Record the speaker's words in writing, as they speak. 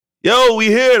Yo, we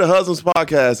here, the Husbands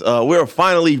Podcast. We're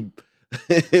finally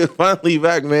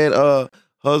back, man.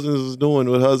 Husbands is doing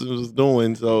what Husbands is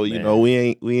doing, so you know we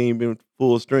ain't been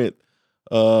full strength.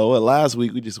 Last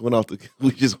week we just went off the cuff.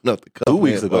 2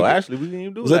 weeks ago, actually, we didn't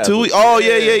even do Was that 2 weeks? Oh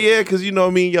yeah. Because you know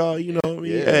me, y'all. You know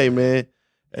me. Yeah. Hey man.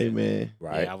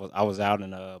 Right. Yeah, I was out in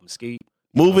Mesquite.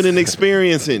 Moving and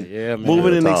experiencing. Yeah, man.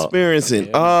 Moving and talk. experiencing.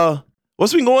 Yeah.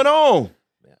 What's been going on?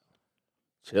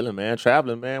 Chilling, man.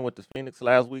 Traveling, man. Went to Phoenix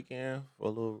last weekend for a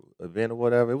little event or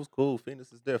whatever. It was cool.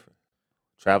 Phoenix is different.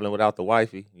 Traveling without the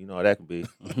wifey, you know how that can be.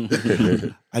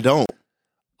 I don't.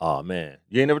 Oh, man.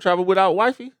 You ain't never traveled without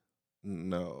wifey?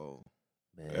 No.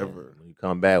 Man, Ever. when you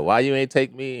come back, why you ain't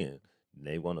take me? And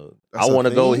they That's I a want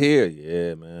to go thing? here.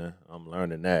 Yeah, man. I'm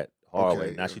learning that hard way.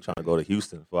 Okay, Now she trying to go to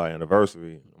Houston for our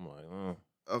anniversary. I'm like,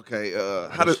 Okay.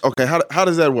 How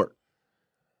does that work?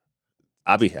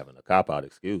 I be having a cop-out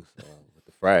excuse with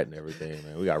the frat and everything,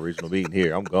 man. We got a regional meeting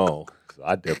here. I'm gone. So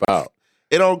I dip out.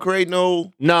 It don't create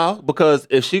no. No, because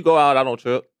if she go out, I don't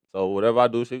trip. So whatever I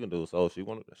do, she can do. So she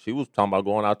was talking about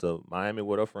going out to Miami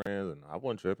with her friends, and I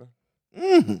wasn't tripping.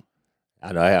 Mhm.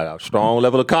 I know I had a strong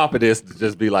level of confidence to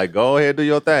just be like, go ahead, do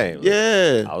your thing.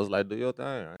 Yeah. I was like, do your thing.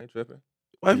 I ain't tripping.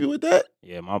 Wifey with that?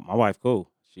 Yeah, my wife cool.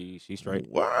 She straight.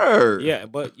 Word. Yeah,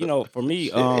 but for me,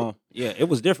 Shit. it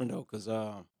was different though, cause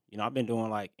I've been doing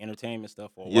like entertainment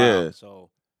stuff for a while. Yeah. So,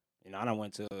 I done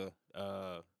went to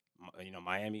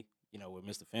Miami, with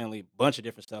Mr. Finley, bunch of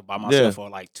different stuff by myself Yeah. for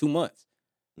like 2 months.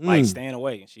 Like Mm. staying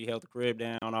away, and she held the crib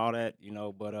down, all that,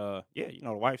 But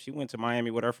the wife, she went to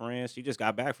Miami with her friends. She just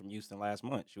got back from Houston last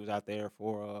month. She was out there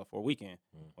for a weekend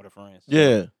with her friends. So,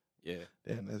 Yeah. yeah.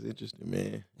 Damn, that's interesting,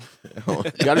 man.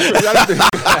 You gotta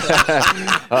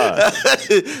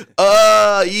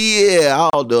Yeah. I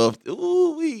don't know if.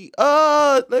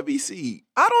 Let me see.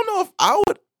 I don't know if I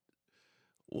would.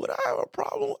 Would I have a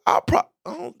problem? I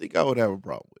don't think I would have a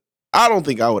problem with it. I don't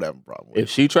think I would have a problem with it. If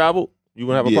she traveled, you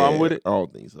wouldn't have a problem with it? I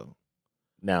don't think so.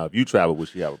 Now, if you travel, would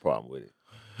she have a problem with it?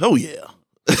 Oh yeah.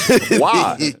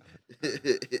 Why?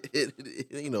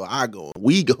 I going.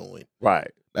 We going.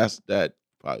 Right. That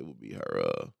probably would be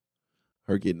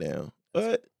her get down.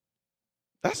 But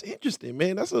that's interesting,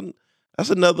 man. That's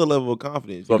another level of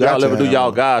confidence. So if y'all ever do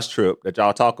y'all guys trip that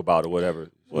y'all talk about or whatever.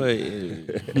 Wait.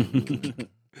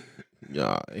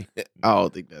 Nah, I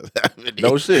don't think that's happening.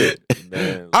 No shit.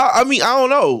 Man. I mean, I don't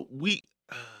know.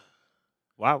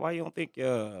 Why you don't think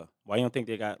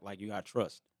they got like you got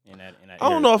trust in that I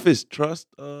don't know if it's trust.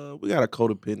 We got a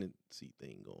codependency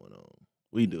thing going on.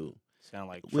 We do. Sound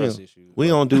like trust issues. We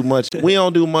don't do much. We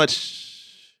don't do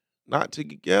much not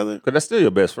together. Because that's still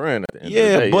your best friend at the end of the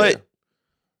Yeah, day. but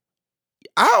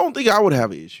I don't think I would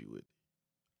have an issue with it.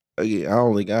 Again, I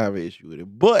don't think I have an issue with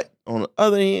it. But on the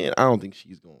other hand, I don't think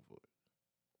she's going for it.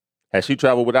 Has she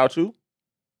traveled without you?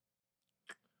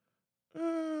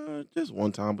 Just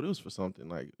one time, but it was for something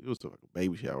like it was like a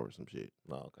baby shower or some shit.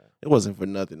 No, okay. It wasn't for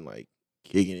nothing like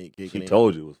kicking it. She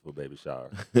told you it was for baby shower.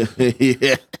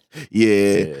 yeah.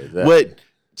 Exactly. But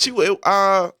she would.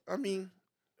 I mean,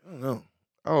 I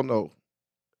don't know.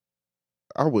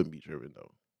 I wouldn't be tripping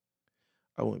though.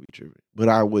 I wouldn't be tripping, but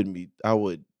I wouldn't be. I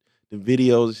would. The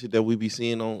videos and shit that we be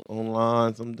seeing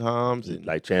online sometimes, and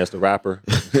Like Chance the Rapper.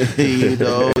 But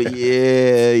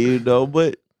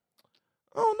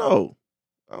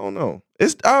I don't know.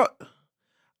 It's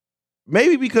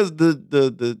maybe because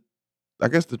the I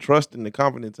guess the trust and the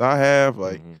confidence I have,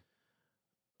 like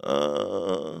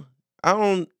Mhm. I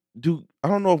don't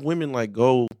know if women like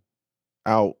go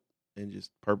out and just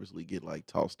purposely get like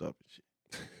tossed up and shit.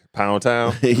 Pound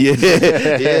Town.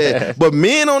 yeah. But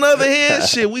men, on the other hand,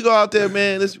 shit, we go out there,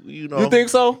 man. You think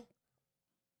so?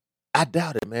 I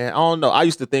doubt it, man. I don't know. I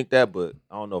used to think that, but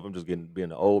I don't know if I'm just being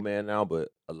an old man now. But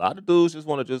a lot of dudes just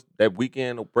want to that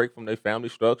weekend or break from their family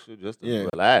structure just to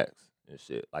relax and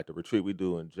shit. Like the retreat we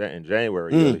do in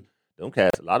January. Really,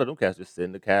 a lot of them cats just sit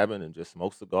in the cabin and just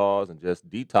smoke cigars and just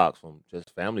detox from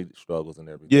just family struggles and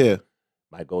everything. Yeah.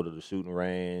 Might go to the shooting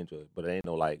range, but it ain't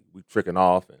no like we tricking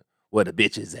off and where the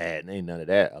bitches at, and ain't none of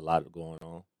that. A lot of going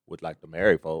on with like the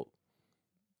married folk.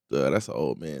 That's an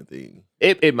old man thing.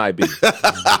 It might be.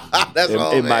 That's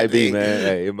it might be, man.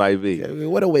 Hey, it might be. I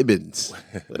mean, what are women's?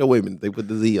 What are women? They put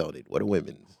the Z on it. What are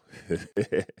women's?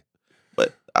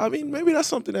 But I mean, maybe that's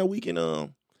something that we can.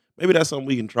 Maybe that's something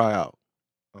we can try out.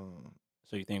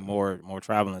 So you think more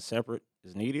traveling separate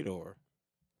is needed, or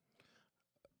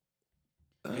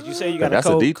because you say you got that's a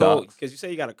detox. Because you say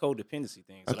you got a codependency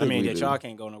thing. So I think we that do. y'all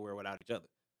can't go nowhere without each other.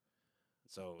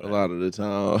 So A lot of the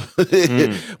time.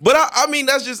 Mm. But I mean,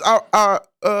 that's just I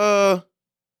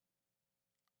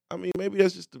mean, maybe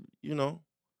that's just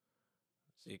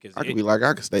See, 'cause I could be like,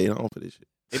 I could stay home for this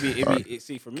shit.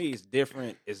 see, for me, it's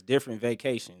different. It's different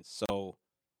vacations. So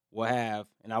we'll have,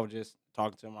 and I was just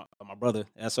talking to my brother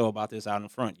SO about this out in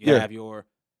front. You have your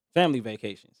family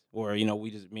vacations, where we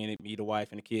just me, the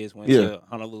wife, and the kids went to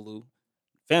Honolulu,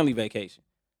 family vacation.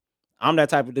 I'm that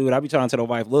type of dude. I be trying to tell the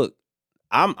wife, look,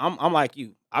 I'm like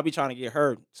you. I be trying to get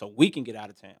her so we can get out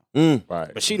of town.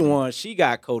 Right. But she the one. She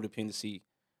got codependency.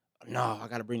 No, I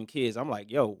gotta bring the kids. I'm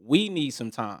like, yo, we need some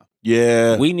time.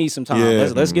 Yeah. We need some time.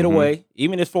 Yeah. Let's get away.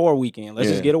 Even if it's for a weekend, let's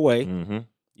just get away. Mm-hmm.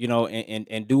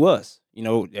 And do us.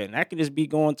 And that can just be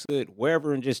going to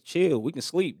wherever and just chill. We can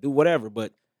sleep, do whatever.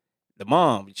 But the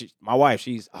mom, my wife,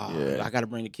 she's I gotta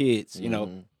bring the kids.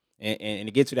 And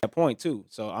to get to that point too.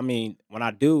 So I mean, when I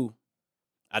do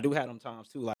have them times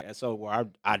too, like SO, where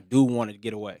I do want to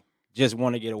get away. Just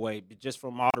want to get away, just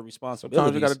from all the responsibilities.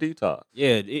 Sometimes you got to detox.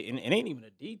 Yeah, it ain't even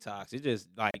a detox. It's just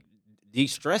like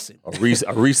de-stressing. A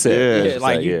reset. Yeah,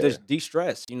 like you just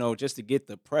de-stress, just to get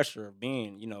the pressure of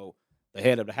being, the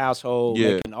head of the household,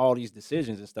 making all these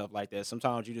decisions and stuff like that.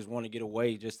 Sometimes you just want to get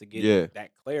away just to get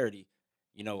that clarity,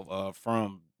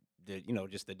 from the,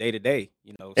 just the day to day,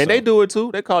 And they do it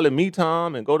too. They call it me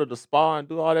time and go to the spa and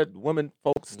do all that women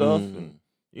folk stuff. And,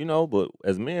 but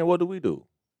as men, what do we do?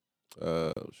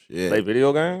 Oh shit! Play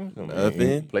video games?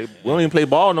 Nothing. We don't even play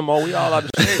ball no more. We all out of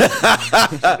shape.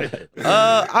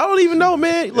 I don't even know,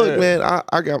 man. Look, man,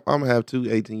 I'm gonna have 2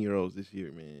 18-year-olds this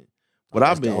year, man. But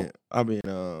I've been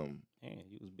Man,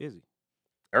 you was busy.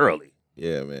 Early.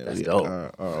 Yeah, man. That's dope.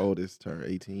 Our oldest turned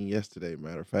 18 yesterday,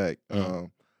 matter of fact.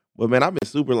 But man, I've been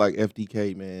super like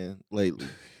FDK, man, lately.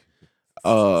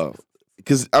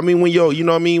 Because I mean, when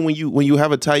when you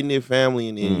have a tight knit family,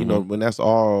 and then when that's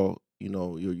all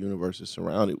your universe is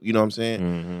surrounded. You know what I'm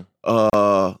saying?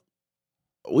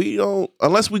 We don't,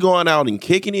 unless we going out and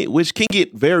kicking it, which can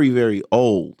get very, very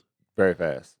old. Very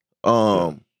fast.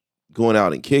 Going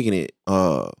out and kicking it.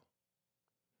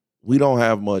 We don't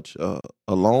have much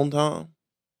alone time.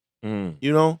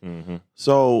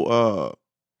 So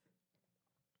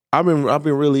I've been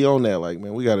really on that. Like,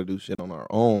 man, we got to do shit on our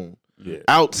own. Yeah.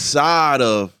 Outside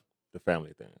of the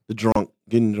family thing,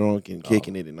 getting drunk and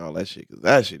kicking it and all that shit, because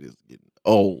that shit is getting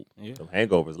old. Yeah. Some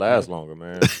hangovers last longer,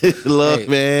 man. Look,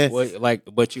 man.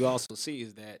 But you also see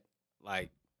is that,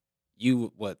 like,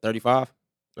 you 35?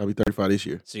 I'll be 35 this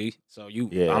year. See, so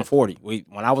I'm 40.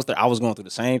 When I was there, I was going through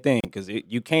the same thing, because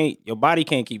your body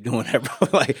can't keep doing that, bro.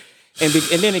 Like, and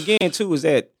then again too is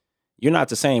that you're not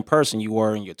the same person you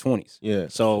were in your 20s. Yeah.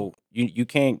 So you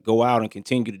can't go out and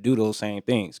continue to do those same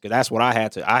things, because that's what I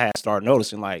had to start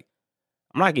noticing. Like,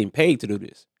 I'm not getting paid to do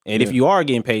this, and if you are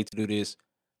getting paid to do this,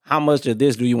 how much of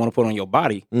this do you want to put on your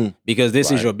body? Because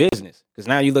this is your business. Because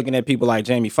now you're looking at people like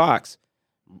Jamie Foxx,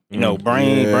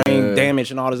 brain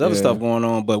damage and all this other stuff going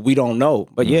on, but we don't know.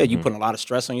 But you put a lot of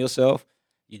stress on yourself.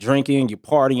 You're drinking, you're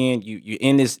partying, you're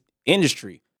in this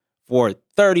industry for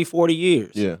 30, 40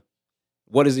 years. Yeah.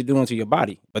 What is it doing to your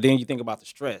body? But then you think about the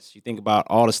stress. You think about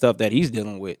all the stuff that he's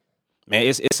dealing with. Man,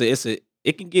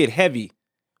 it can get heavy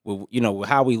with with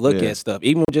how we look at stuff.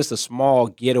 Even just a small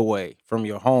getaway from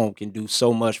your home can do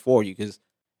so much for you, because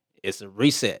it's a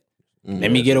reset.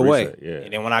 Let me get away.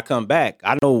 And then when I come back,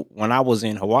 I know when I was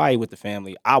in Hawaii with the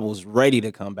family, I was ready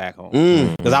to come back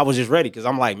home, because I was just ready. Because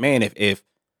I'm like, man, if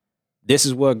this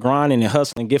is what grinding and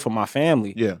hustling get for my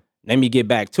family, let me get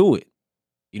back to it.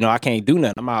 I can't do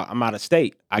nothing. I'm out of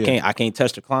state. I can't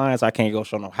touch the clients. I can't go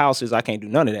show no houses. I can't do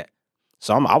none of that.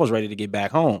 So I was ready to get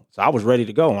back home. So I was ready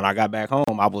to go. When I got back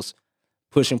home, I was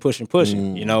pushing,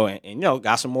 and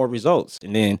got some more results.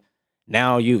 And then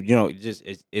now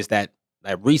it's that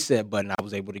reset button I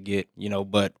was able to get,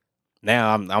 but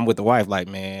now I'm with the wife, like,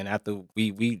 man, after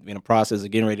we in the process of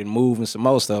getting ready to move and some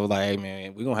more stuff, like, hey,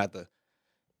 man, we're going to have to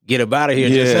get up out of here.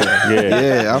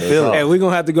 I feel it. Hey, we're going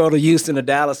to have to go to Houston or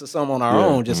Dallas or something on our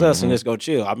own, just us, and just go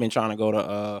chill. I've been trying to go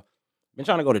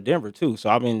to Denver too. So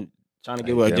I've been trying to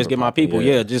get my people.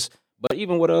 But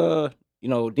even with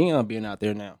Dion being out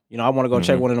there now, I want to go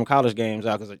check one of them college games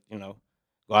out, because go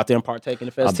out there and partake in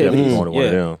the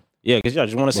festivities. Yeah, because I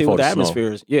just want to see what the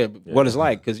atmosphere is. Yeah, what it's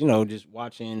like, because just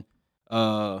watching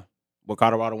what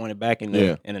Colorado won it back in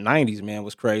the 90s, man,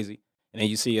 was crazy. And then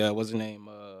you see what's his name,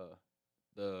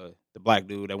 the black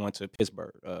dude that went to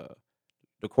Pittsburgh,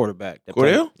 the quarterback.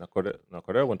 Cordell? No,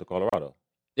 Cordell went to Colorado.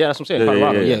 Yeah, that's what I'm saying.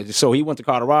 Colorado. Yeah. So he went to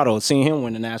Colorado. Seeing him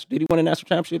win the national. Did he win the national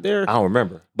championship there? I don't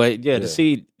remember. But to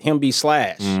see him be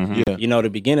slashed, the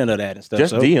beginning of that and stuff.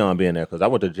 Just Dion being there, because I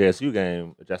went to JSU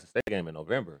game, Jackson State game in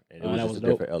November, and it was just a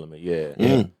different element.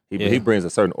 He brings a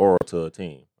certain aura to a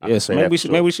team. So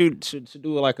maybe we should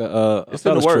do like a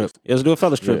fellas trip. Let's do a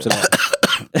fellas trip tonight.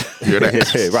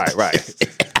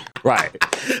 Right.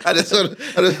 I just want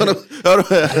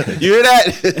to. You hear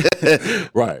that?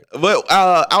 Right. But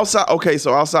outside, okay,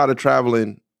 so outside of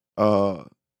traveling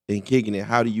and kicking it,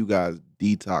 how do you guys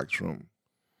detox from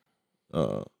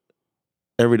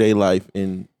everyday life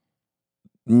and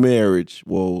marriage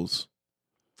woes?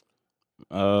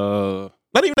 Not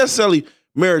even necessarily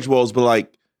marriage woes, but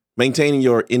like maintaining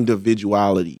your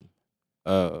individuality.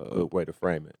 Good way to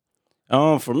frame it.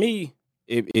 For me,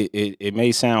 it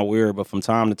may sound weird, but from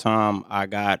time to time, I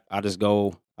just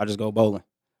go bowling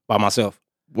by myself.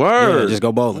 Word. Yeah, just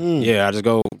go bowling. Yeah, I just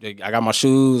go. I got my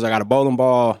shoes. I got a bowling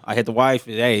ball. I hit the wife.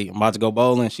 Hey, I'm about to go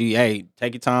bowling. She, hey,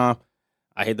 take your time.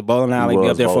 I hit the bowling alley. Be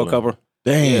up there for a couple.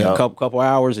 Damn. Yeah, a couple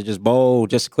hours and just bowl,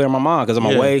 just to clear my mind because I'm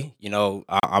away. You know,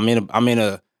 I'm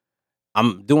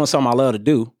doing something I love to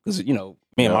do because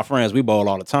me and my friends we bowl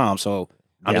all the time. So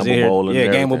I'm just in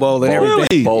here, gamble bowl and everything.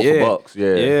 Really? Bowl for bucks,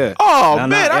 yeah. Oh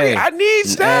man, I need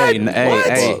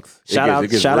that. Shout out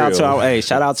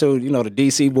to the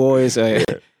DC boys.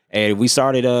 And we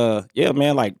started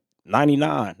like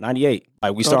 99, 98.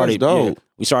 Like we started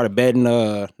we started betting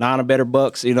 9 or better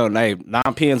bucks. 9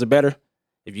 pins or better.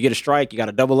 If you get a strike, you got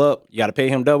to double up. You got to pay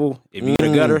him double. If you get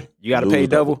a gutter, you got to pay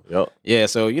double. Yep. Yeah,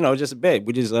 so just a bet.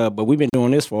 We just but we've been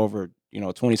doing this for over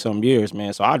 20-something years,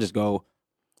 man. So I just go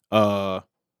bowling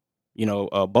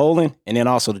and then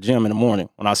also the gym in the morning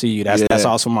when I see you. That's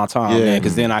also my time, man,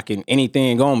 because then I can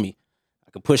anything on me.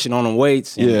 I can push it on the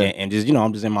weights and just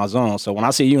I'm just in my zone. So when I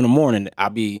see you in the morning,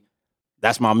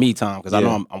 that's my me time because I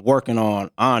know I'm working on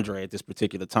Andre at this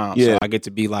particular time. So I get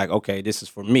to be like, okay, this is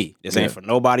for me. This ain't for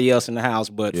nobody else in the house,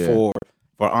 but for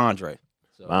Andre.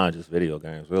 So. Mine just video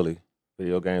games, really.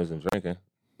 Video games and drinking.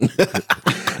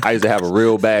 I used to have a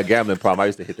real bad gambling problem. I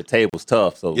used to hit the tables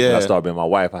tough. So when I started being my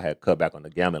wife, I had cut back on the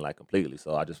gambling like completely.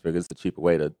 So I just figured it's a cheaper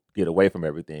way to get away from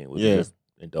everything. Was just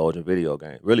indulge in video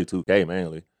games. Really 2K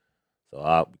mainly. So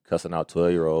I'll be cussing out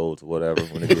 12-year-olds or whatever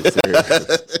when it gets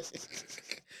serious.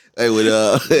 Hey,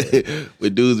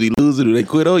 when dudes be losing, do they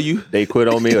quit on you? They quit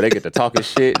on me or they get to talking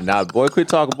shit. Now, boy, quit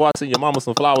talking. Boy, I send your mama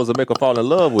some flowers and make her fall in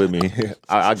love with me.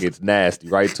 I get nasty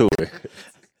right to it.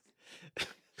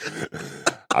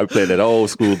 I play that old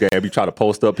school game. You try to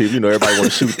post up people. Everybody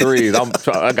want to shoot threes.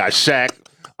 I got Shaq.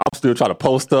 I'm still trying to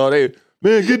post up.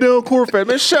 Man, get down court fast.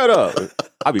 Man, shut up.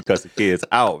 I be cussing kids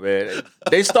out, man.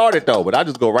 They started though, but I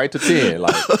just go right to 10.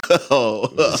 Like,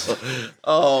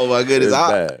 oh my goodness.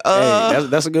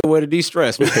 That's a good way to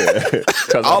de-stress, man.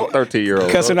 Because I'm a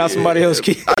 13-year-old. Cussing out somebody else's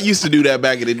kid. I used to do that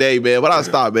back in the day, man, but I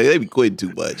stopped, man. They be quitting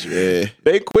too much, man.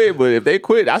 They quit, but if they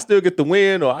quit, I still get the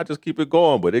win or I just keep it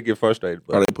going, but they get frustrated.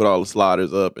 Or they put all the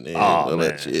sliders up and then all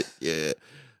that shit. Yeah.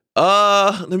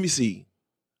 Let me see.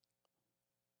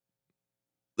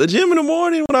 The gym in the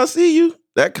morning when I see you,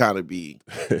 that kind of be.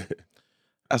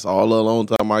 That's all the alone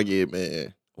time I get,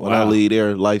 man. When I leave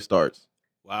there, life starts.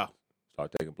 Wow.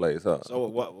 Start taking place, huh? So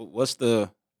why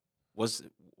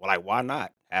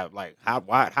not have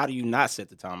how do you not set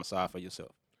the time aside for yourself?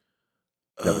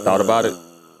 Never thought about it?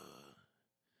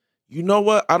 You know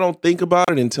what? I don't think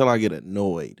about it until I get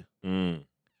annoyed. Mm.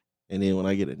 And then when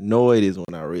I get annoyed is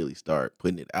when I really start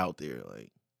putting it out there.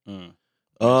 Like,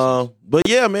 but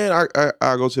yeah, man, I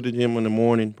go to the gym in the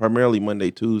morning, primarily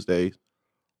Monday, Tuesdays.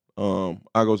 I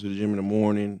go to the gym in the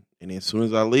morning, and as soon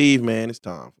as I leave, man, it's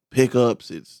time for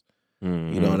pickups. It's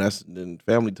that's then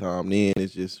family time. Then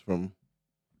it's just from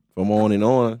on and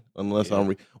on, unless I'm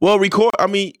record. I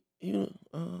mean, you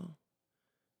can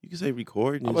say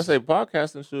recording. I'm gonna say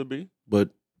podcasting should be,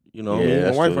 but my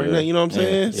wife right now. You know what I'm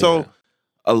saying? So.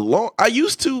 I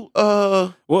used to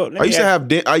have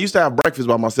breakfast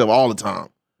by myself all the time.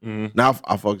 Mm-hmm. Now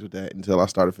I fucked with that until I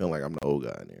started feeling like I'm the old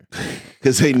guy in there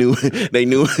because they knew they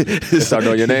start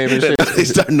knowing your name and shit. They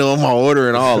started knowing my order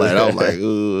and all that. I was like,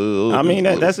 ooh, I mean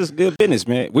that's just good business,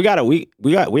 man. We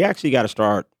actually got to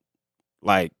start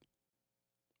like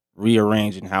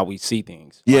rearranging how we see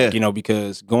things. Yeah, like,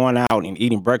 because going out and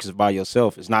eating breakfast by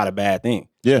yourself is not a bad thing.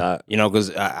 Yeah, because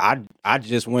I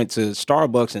just went to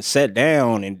Starbucks and sat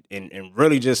down and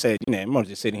really just said, I'm gonna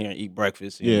just sit here and eat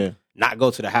breakfast and not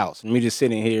go to the house. And me just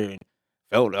sitting here and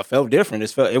I felt different.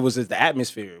 It was just the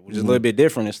atmosphere, which is a little bit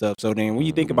different and stuff. So then when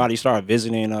you think about it, you start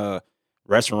visiting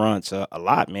restaurants a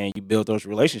lot, man. You build those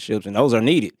relationships, and those are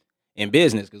needed in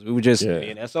business because we were just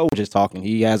me and SO were just talking.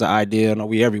 He has an idea. I know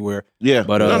we everywhere. Yeah,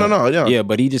 but no. Yeah,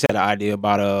 but he just had an idea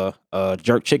about a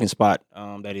jerk chicken spot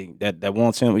that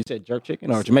wants him. He said jerk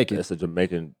chicken or Jamaican. It's a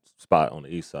Jamaican spot on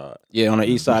the east side. Yeah, on the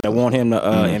east side. That want him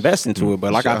to invest into it.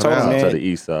 But like I told him, man, to the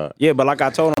east side. Yeah, but like I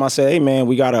told him, I said, hey man,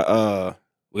 we gotta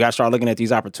start looking at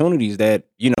these opportunities that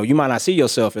you might not see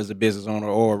yourself as a business owner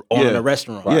or owning a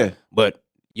restaurant. Yeah, but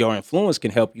your influence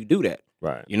can help you do that.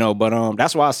 Right. You know, but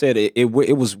that's why I said it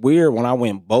was weird when I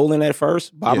went bowling at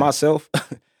first by myself.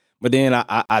 But then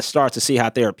I started to see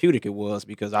how therapeutic it was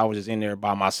because I was just in there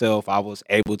by myself. I was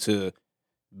able to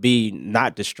be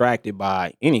not distracted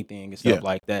by anything and stuff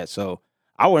like that. So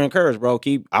I would encourage, bro,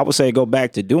 I would say go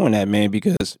back to doing that, man,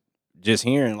 because just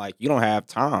hearing like you don't have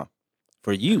time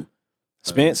for you.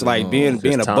 Spence, like being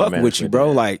a buck with you,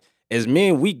 bro. Like as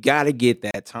men, we gotta get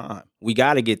that time. We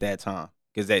gotta get that time.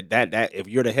 Because that if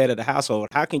you're the head of the household,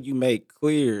 how can you make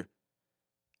clear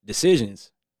decisions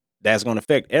that's going to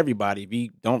affect everybody if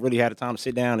you don't really have the time to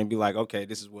sit down and be like, okay,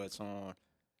 this is what's on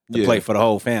the plate for the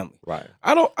whole family. Right.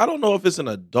 I don't know if it's an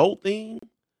adult thing,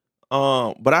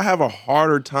 but I have a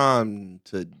harder time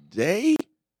today.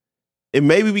 It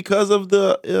may be because of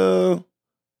the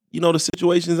the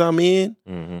situations I'm in.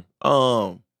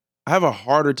 Mm-hmm. I have a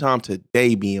harder time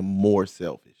today being more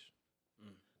selfish.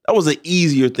 That was an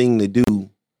easier thing to do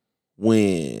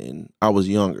when I was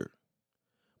younger.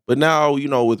 But now,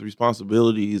 with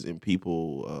responsibilities and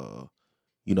people,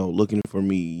 looking for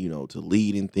me, to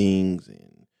lead in things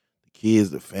and the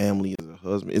kids, the family, as a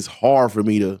husband, it's hard for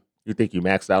me to. You think you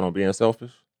maxed out on being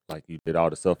selfish? Like you did all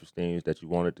the selfish things that you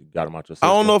wanted to got them out your system?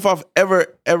 I don't know if I've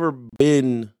ever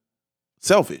been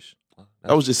selfish.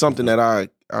 That was just something that I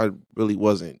really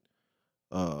wasn't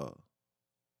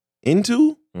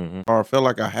into or felt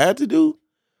like I had to do.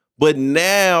 But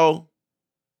now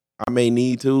I may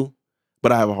need to,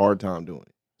 but I have a hard time doing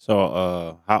it.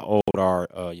 So how old are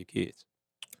your kids?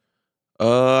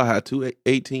 I had two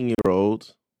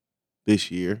 18-year-olds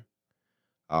this year.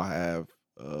 I'll have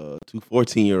two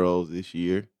 14-year-olds this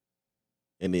year,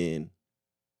 and then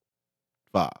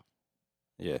 5.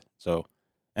 Yeah. So,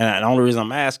 and the only reason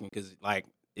I'm asking because like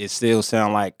it still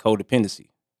sounds like codependency.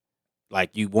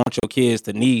 Like you want your kids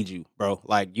to need you, bro.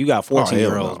 Like you got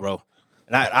 14-year-olds, bro.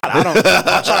 And I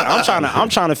don't. I'm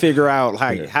trying to figure out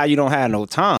like how you don't have no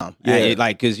time. Yeah.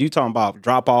 Like because you talking about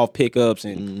drop off pickups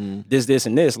and this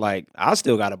and this. Like I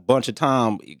still got a bunch of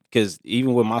time because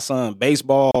even with my son,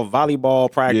 baseball,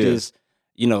 volleyball practice,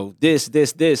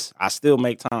 this. I still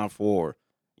make time for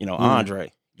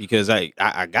Andre because I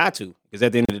got to because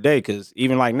at the end of the day, because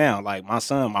even like now, like my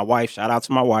son, my wife. Shout out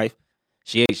to my wife.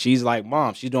 She's like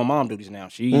mom. She's doing mom duties now.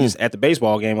 She's at the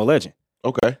baseball game with Legend.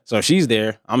 Okay. So she's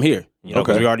there. I'm here.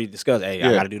 Because we already discussed, hey,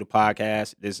 I got to do the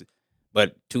podcast.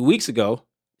 But 2 weeks ago,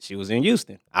 she was in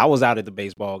Houston. I was out at the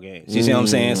baseball game. You see what I'm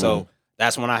saying? So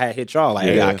that's when I had hit y'all. Like,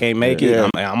 hey, I can't make it.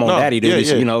 I'm on daddy duty.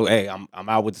 Hey, I'm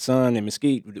out with the son and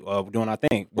Mesquite doing our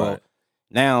thing. But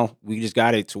now we just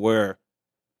got it to where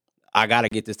I got to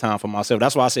get this time for myself.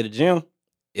 That's why I say the gym,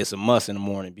 it's a must in the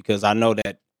morning because I know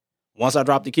that once I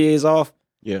drop the kids off,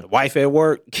 the wife at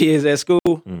work, kids at school,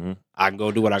 I can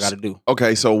go do what I got to do.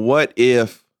 Okay, so what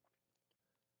if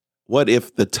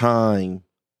the time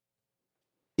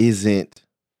isn't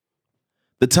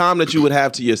the time that you would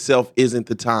have to yourself isn't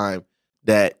the time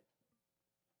that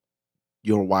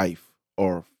your wife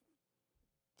or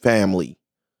family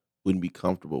wouldn't be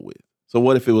comfortable with? So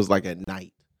what if it was like at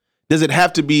night? Does it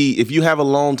have to be, if you have a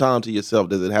long time to yourself,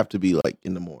 does it have to be like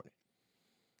in the morning?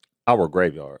 I work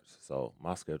graveyards, so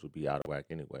my schedule be out of whack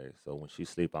anyway. So when she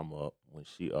sleep, I'm up. When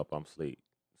she up, I'm sleep.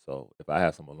 So if I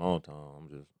have some alone time, I'm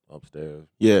just upstairs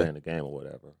playing the game or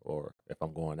whatever. Or if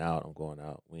I'm going out, I'm going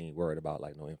out. We ain't worried about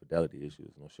like no infidelity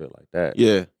issues, no shit like that.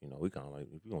 Yeah. We kind of like,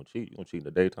 if you're going to cheat, you're going to cheat in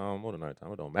the daytime or the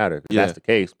nighttime. It don't matter. That's the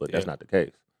case, but that's not the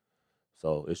case.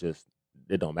 So it's just,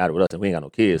 it don't matter with us. And we ain't got no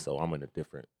kids, so I'm in a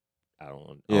different, I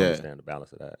don't understand the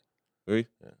balance of that. Really?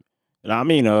 Yeah. And I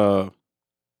mean,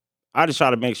 I just try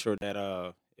to make sure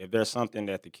that if there's something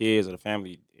that the kids or the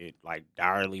family like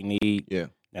direly need,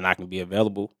 then I can be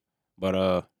available.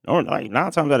 But like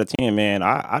 9 times out of 10, man,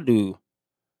 I do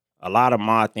a lot of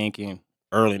my thinking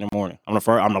early in the morning. I'm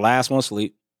the last one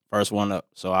asleep, first one up.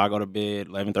 So I go to bed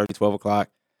 11:30, 12 o'clock,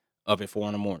 up at 4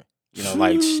 in the morning.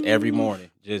 Like every morning,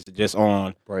 just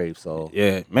on brave soul.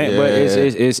 Yeah, man. Yeah. But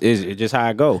it's just how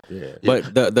I go. Yeah.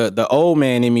 But the old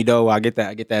man in me though, I get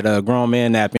that grown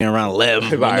man napping around 11,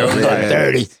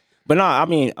 30. But no, I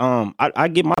mean, I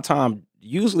get my time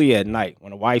usually at night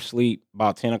when the wife sleep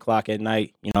about 10 o'clock at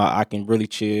night. I can really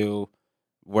chill.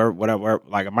 Whatever,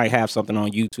 like I might have something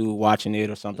on YouTube, watching it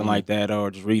or something like that, or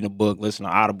just reading a book, listening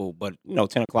to Audible. But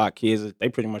 10 o'clock kids, they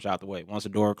pretty much out the way. Once the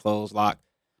door closed, locked.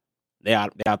 They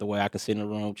out the way. I can sit in the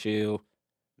room, chill,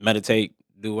 meditate,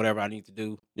 do whatever I need to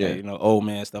do. Yeah, old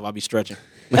man stuff. I'll be stretching.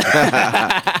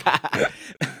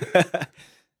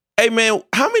 Hey man,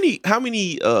 how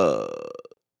many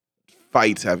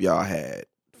fights have y'all had?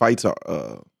 Fights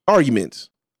are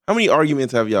arguments. How many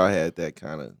arguments have y'all had that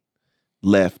kind of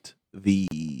left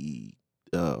the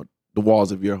the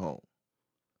walls of your home?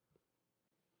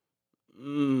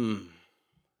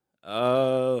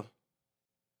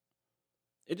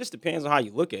 It just depends on how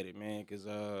you look at it, man. Because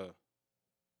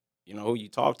who you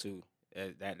talk to,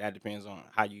 that depends on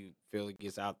how you feel it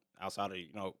gets outside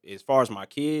of as far as my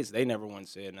kids, they never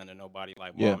once said nothing to nobody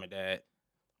like mom and dad.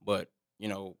 But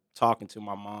talking to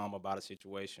my mom about a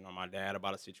situation or my dad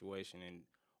about a situation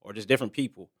or just different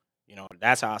people,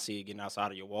 that's how I see it getting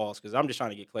outside of your walls. Because I'm just trying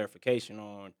to get clarification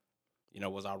on,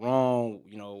 was I wrong,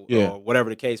 or whatever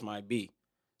the case might be.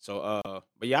 So,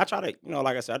 but yeah, I try to,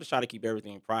 like I said, I just try to keep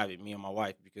everything private, me and my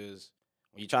wife, because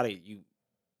when you try to,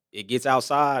 it gets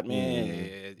outside, man.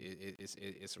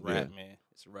 It's a wrap, man.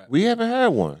 It's a wrap. We haven't had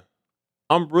one.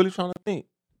 I'm really trying to think.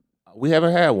 We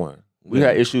haven't had one. We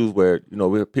had issues where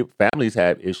families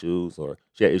have issues, or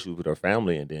she had issues with her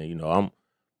family, and then I'm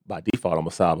by default I'm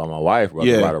side by my wife,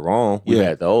 whether right or wrong. We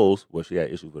had those where she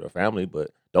had issues with her family,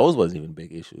 but those wasn't even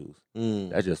big issues.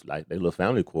 That's just like they little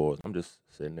family quarrels. I'm just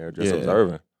sitting there just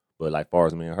observing. But like far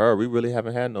as me and her, we really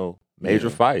haven't had no major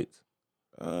fights.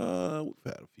 We've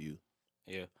had a few.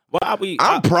 Yeah. Well,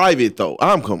 I'm private though.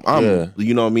 I'm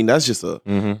you know what I mean? That's just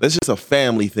a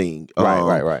family thing.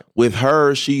 Right. With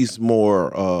her, she's more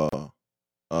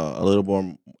a little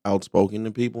more outspoken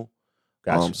than people.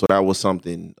 Gotcha. So that was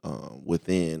something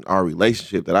within our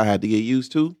relationship that I had to get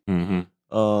used to.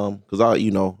 Because I,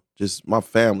 just my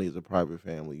family is a private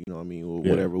family. You know what I mean?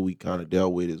 Whatever we kind of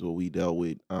dealt with is what we dealt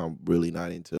with. I'm really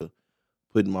not into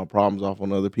putting my problems off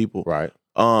on other people. Right.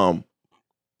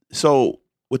 So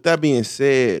with that being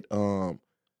said, I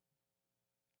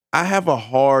have a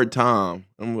hard time.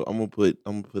 I'm gonna put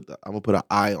an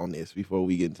eye on this before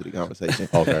we get into the conversation.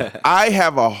 Okay. I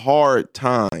have a hard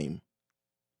time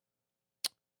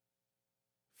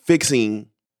fixing.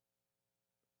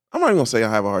 I'm not even gonna say I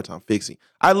have a hard time fixing.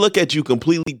 I look at you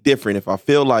completely different if I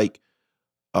feel like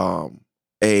a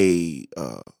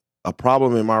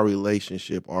problem in my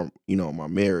relationship or my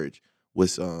marriage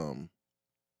was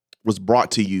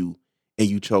brought to you and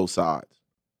you chose sides.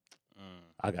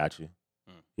 I got you.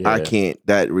 Yeah. I can't.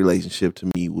 That relationship to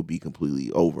me would be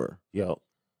completely over. Yep.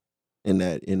 In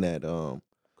that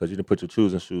because you didn't put your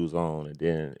choosing shoes on, and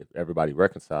then if everybody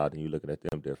reconciled, and you looking at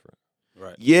them different.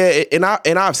 Right. Yeah, and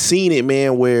I've seen it,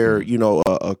 man, where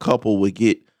a couple will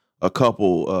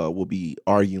be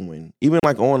arguing, even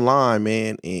like online,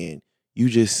 man, and you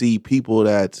just see people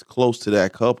that's close to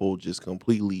that couple just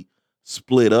completely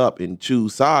split up and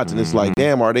choose sides, and it's like,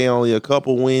 damn, are they only a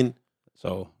couple when?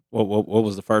 So what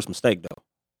was the first mistake though?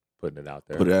 Putting it out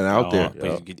there. Put it out there.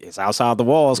 It's outside the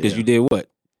walls because you did what?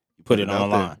 You put it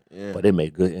online. Yeah. But it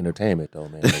made good entertainment though,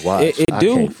 man. To watch.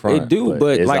 It do.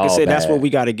 But like I said, that's what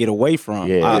we got to get away from.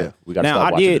 Yeah. We got to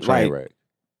stop watching the train wreck.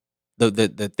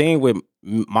 The thing with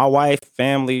my wife,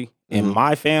 family, and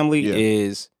my family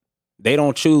is they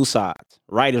don't choose sides.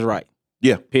 Right is right.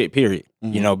 Yeah. Period.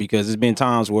 Because there's been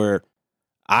times where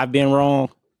I've been wrong,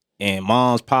 and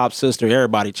mom's, pop's, sister,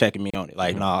 everybody checking me on it.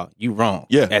 Like, nah, you wrong.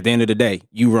 Yeah. At the end of the day,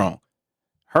 you wrong.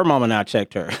 Her mama now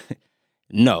checked her.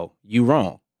 No, you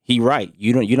wrong. He right.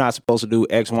 You're not supposed to do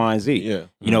X, Y, and Z.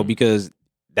 Yeah. Because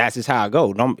that's just how I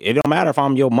go. It don't matter if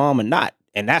I'm your mom or not.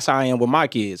 And that's how I am with my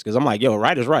kids. Because I'm like, yo,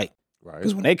 right is right. Right.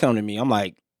 Because when they come to me, I'm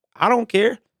like, I don't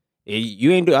care.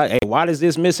 You ain't do. Hey, why is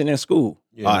this missing in school?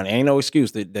 There ain't no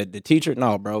excuse. The teacher,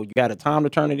 no, bro. You got a time to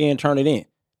turn it in. Turn it in.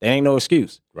 There ain't no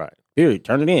excuse. Right. Period.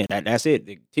 Turn it in. That's it.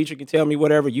 The teacher can tell me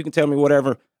whatever. You can tell me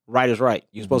whatever. Right is right.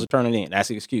 You're supposed to turn it in. That's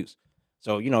the excuse.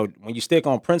 So when you stick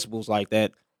on principles like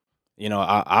that,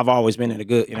 I've always been in a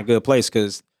good place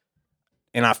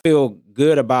and I feel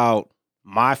good about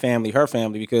my family, her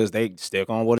family, because they stick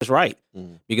on what is right.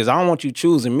 Because I don't want you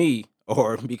choosing me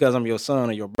or because I'm your son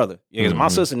or your brother. Because my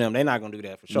sister and them, they're not gonna do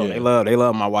that for sure. Yeah. They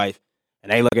love my wife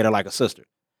and they look at her like a sister.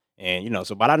 And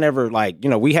but I never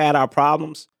we had our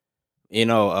problems,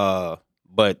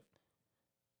 but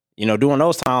during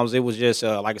those times it was just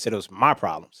like I said, it was my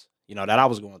problems, that I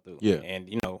was going through. Yeah. And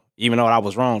even though I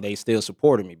was wrong, they still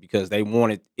supported me because they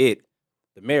wanted the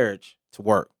marriage to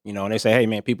work. And they say, hey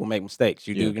man, people make mistakes.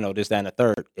 You do, this, that, and the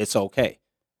third. It's okay.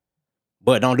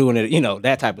 But don't do it,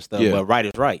 that type of stuff. Yeah. But right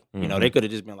is right. They could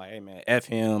have just been like, hey man, F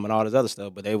him and all this other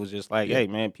stuff. But they was just like, hey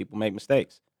man, people make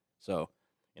mistakes. So,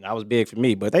 that was big for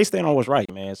me. But they stayed on what's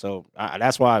right, man. So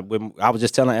that's why I was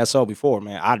just telling SO before,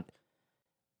 man,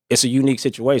 it's a unique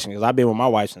situation because I've been with my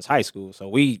wife since high school. So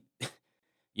we,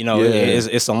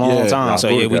 it's a long time.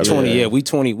 So we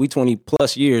 20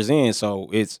 plus years in. So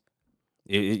it's,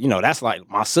 that's like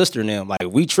my sister and them. Like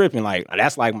we tripping, like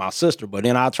that's like my sister. But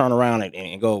then I turn around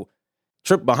and go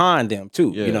trip behind them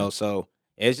too. So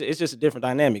It's just a different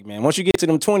dynamic, man. Once you get to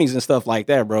them 20s and stuff like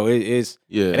that, bro, it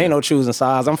ain't no choosing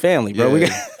sides. I'm family, bro.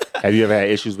 Yeah. Have you ever had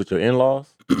issues with your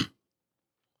in-laws?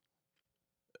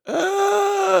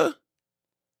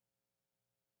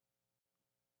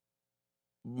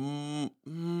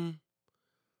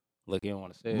 Look, you don't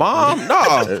want to say Mom,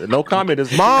 no. No comment.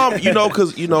 Is Mom,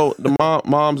 because the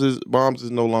moms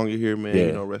is no longer here, man.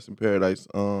 Yeah. Rest in paradise.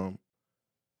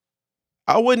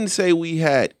 I wouldn't say we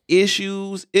had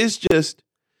issues. It's just,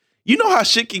 how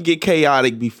shit can get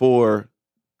chaotic before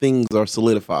things are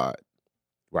solidified,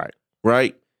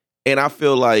 right? And I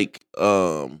feel like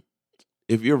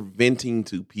if you're venting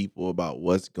to people about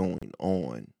what's going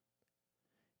on,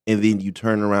 and then you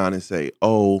turn around and say,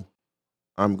 "Oh,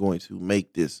 I'm going to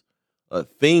make this a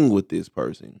thing with this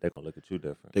person," they're gonna look at you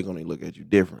different. They're gonna look at you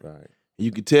different. Right.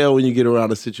 You can tell when you get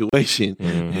around a situation,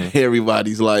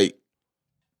 everybody's like,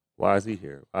 "Why is he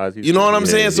here? Why is he?" You know what I'm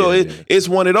saying? So it's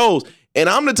one of those. And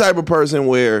I'm the type of person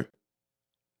where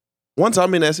once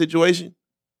I'm in that situation,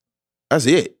 that's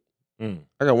it. I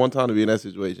got one time to be in that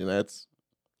situation. That's,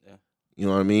 you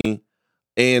know what I mean?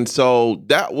 And so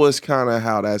that was kind of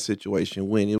how that situation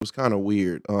went. It was kind of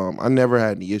weird. I never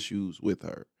had any issues with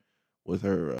her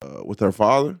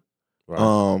father. Right.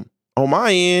 On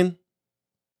my end,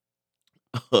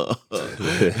 no,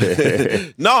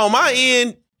 on my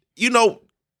end,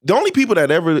 the only people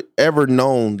that ever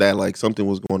known that like something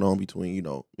was going on between,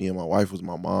 me and my wife was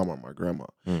my mom or my grandma.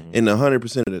 And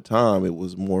 100% of the time it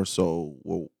was more so,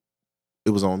 it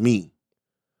was on me.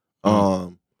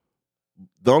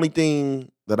 The only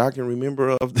thing that I can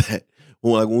remember of that,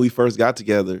 when we first got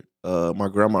together, my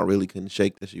grandma really couldn't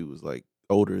shake that she was like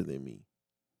older than me.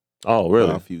 Oh, really?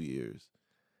 By a few years.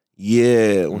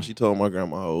 Yeah, when she told my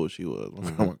grandma how old she was, my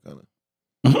grandma kind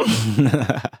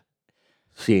of.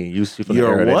 She ain't used to.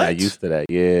 You're not used to that.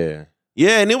 Yeah.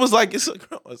 Yeah, and it was like it's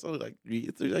only like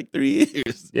 3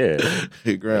 years. Yeah,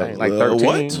 grandma like 13.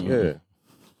 What? Yeah.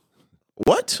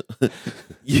 What?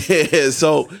 Yeah.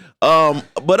 So,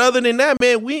 but other than that,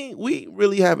 man, we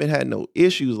really haven't had no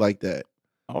issues like that.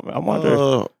 I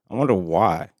wonder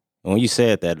why. When you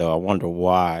said that though, I wonder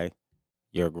why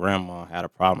your grandma had a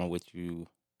problem with you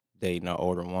dating an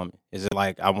older woman. Is it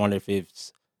like, I wonder if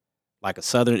it's like a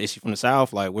Southern, is she from the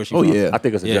South? Like, where's she from? Yeah. I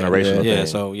think it's a generational thing. Yeah,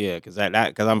 so yeah, because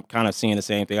because I'm kind of seeing the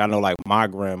same thing. I know like my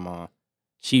grandma,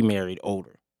 she married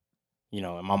older.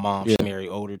 And my mom, she married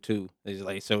older too. It's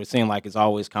like, so it seemed like it's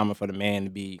always common for the man to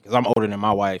be, because I'm older than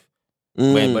my wife.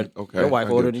 But your wife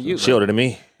older than you. She older than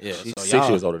me. Yeah. She's so 6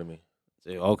 years older than me.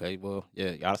 Okay, well,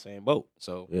 yeah, y'all the same boat.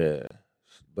 So yeah,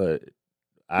 but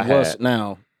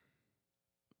now,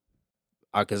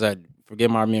 because I forget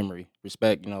my memory.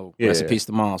 Respect, rest in peace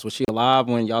to moms. Was she alive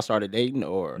when y'all started dating,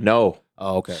 or no?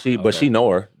 Oh, okay. But she know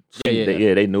her.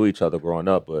 They knew each other growing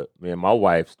up. But me and my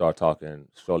wife started talking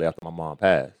shortly after my mom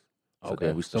passed. So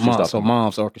okay. So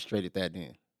moms orchestrated that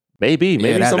then. Maybe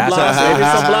some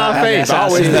blind faith. I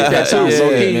always think that too.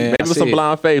 Maybe it was some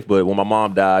blind faith. But when my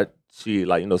mom died, she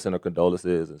sent her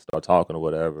condolences and started talking or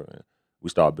whatever, and we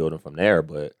started building from there.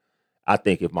 But I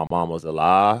think if my mom was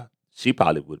alive, she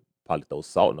probably would throw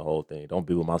salt in the whole thing. Don't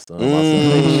be with my son. My son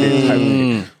ain't shit type of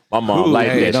thing. My mom like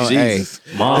that. Jesus.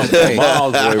 Mom's boy,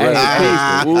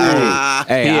 rest in peace.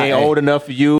 He ain't old enough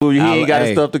for you. He ain't got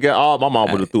his stuff together. My mom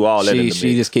would have threw all that in the mix.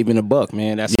 She just keeping a buck,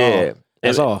 man. That's all.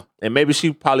 That's all. And maybe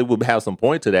she probably would have some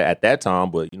point to that at that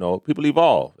time, but people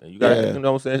evolve. And you got you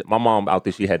know what I'm saying? My mom out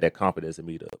there, she had that confidence in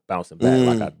me to bouncing back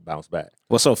like I bounced back.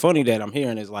 What's so funny that I'm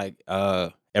hearing is like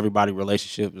everybody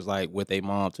relationship is like with a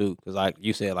mom too. Cause like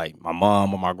you said, like my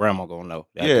mom or my grandma gonna know.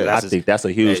 I think that's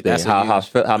a huge thing.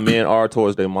 How men are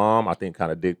towards their mom, I think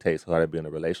kind of dictates how they be in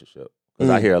a relationship. Because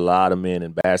I hear a lot of men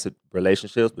in bad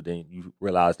relationships, but then you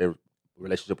realize their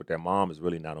relationship with their mom is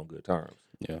really not on good terms.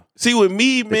 Yeah. See, with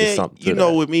me, man,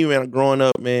 with me, man, growing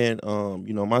up, man,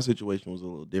 my situation was a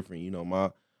little different.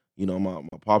 My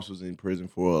pops was in prison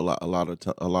for a lot of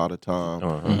time.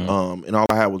 And all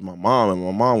I had was my mom, and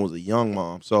my mom was a young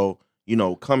mom. So,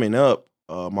 coming up,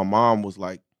 my mom was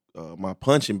like my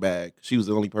punching bag. She was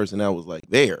the only person that was like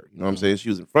there. You know what I'm saying? She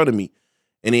was in front of me.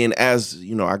 And then as,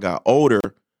 I got older,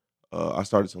 I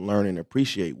started to learn and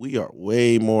appreciate we are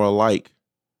way more alike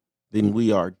than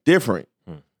we are different.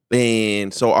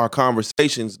 And so our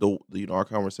conversations, our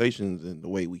conversations and the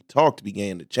way we talked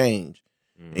began to change.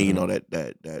 And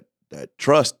that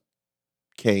trust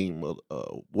came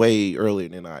way earlier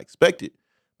than I expected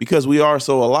because we are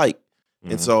so alike.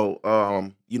 And so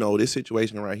this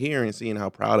situation right here and seeing how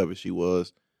proud of it she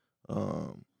was, it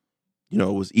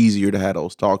was easier to have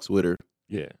those talks with her.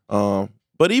 Yeah.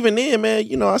 But even then,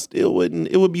 man, I still wouldn't.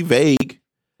 It would be vague.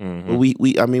 But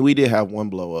we did have one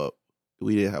blow up.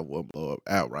 didn't have one blow up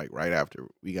outright right after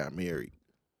we got married.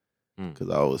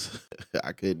 Because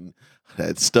I couldn't,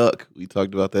 that stuck. We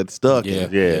talked about that stuck.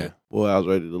 Yeah. Boy, I was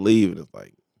ready to leave, and it's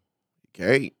like, you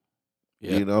can't,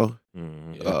 you know?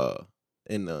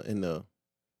 In the,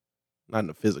 not in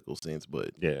the physical sense, but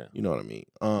you know what I mean?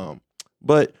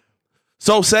 But,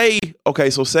 so say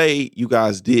you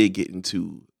guys did get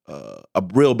into a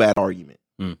real bad argument,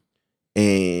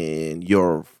 and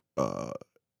your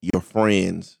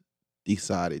friends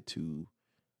decided to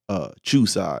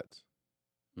choose sides.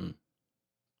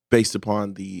 Based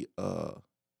upon the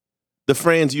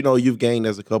friends, you know, you've gained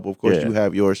as a couple. Of course, you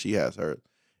have yours, she has hers.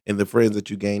 And the friends that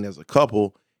you gained as a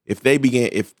couple, if they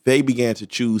began to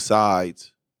choose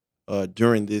sides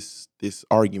during this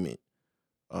argument,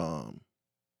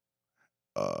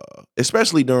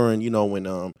 especially during, you know,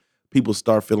 when people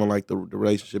start feeling like the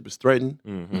relationship is threatened,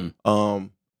 are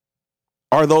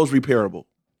those repairable?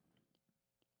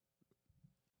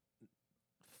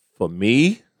 For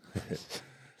me,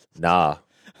 nah.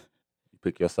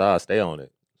 Pick your side, stay on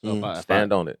it. So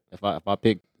stand on it. If I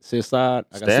pick sis side,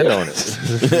 I stand on it.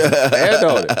 Stand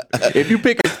on it. If you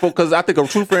pick it, because I think a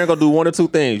true friend gonna do one or two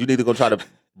things. You need to go try to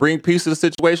bring peace to the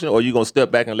situation, or you gonna step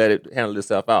back and let it handle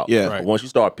itself out. Yeah. But once you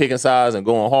start picking sides and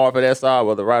going hard for that side,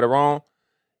 whether right or wrong,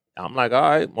 I'm like, all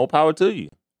right, more power to you.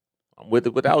 I'm with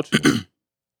it without you.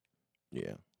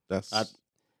 Yeah, that's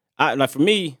I like for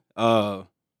me.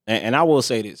 And I will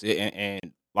say this,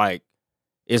 and like.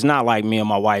 It's not like me and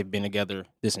my wife been together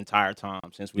this entire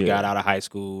time since we got out of high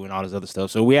school and all this other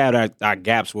stuff. So we had our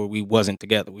gaps where we wasn't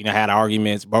together. We had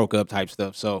arguments, broke up type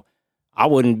stuff. So I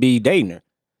wouldn't be dating her.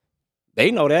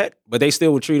 They know that, but they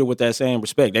still would treat her with that same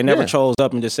respect. They never chose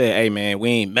up and just said, "Hey man, we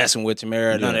ain't messing with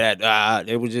Tamara." None of that.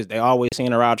 They always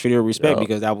seeing her out, treated her with respect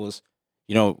because that was,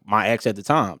 you know, my ex at the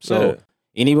time. So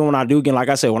and even when I do get, like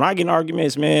I said, when I get in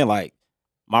arguments, man, like.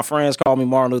 My friends call me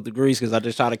Martin Luther Grease because I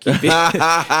just try to keep it, try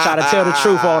to tell the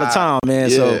truth all the time, man.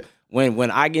 Yeah. So when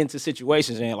I get into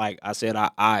situations, and like I said,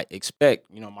 I expect,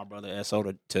 you know, my brother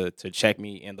Esso to check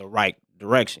me in the right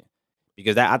direction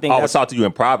because I think I always talk to you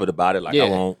in private about it, like I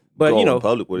won't go in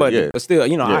public with it. But still,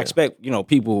 you know, I expect, you know,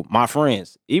 people, my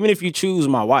friends, even if you choose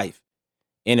my wife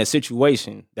in a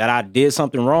situation that I did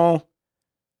something wrong,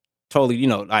 totally, you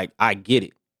know, like I get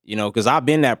it. You know, because I've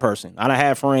been that person. I done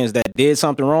had friends that did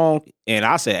something wrong, and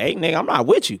I said, hey, nigga, I'm not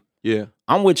with you. Yeah.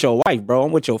 I'm with your wife, bro.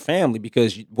 I'm with your family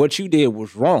because what you did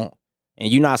was wrong,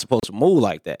 and you're not supposed to move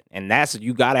like that. And that's,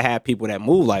 you got to have people that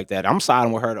move like that. I'm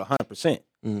siding with her to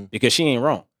 100% because she ain't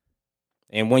wrong.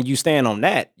 And when you stand on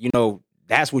that, you know,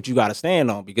 that's what you got to stand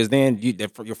on because then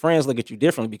your friends look at you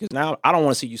differently because now I don't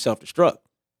want to see you self-destruct.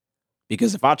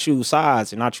 Because if I choose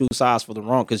sides and I choose sides for the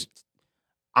wrong, because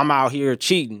I'm out here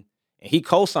cheating, and he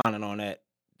co-signing on that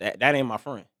ain't my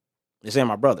friend. This ain't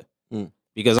my brother.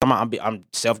 Because I'm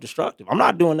self-destructive. I'm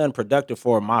not doing nothing productive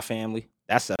for my family.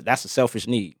 That's a selfish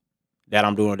need that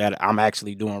I'm doing, that I'm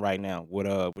actually doing right now with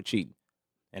cheating.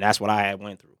 And that's what I had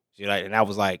went through. See, like, and that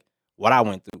was like what I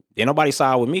went through. Then nobody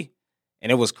sided with me.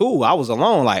 And it was cool. I was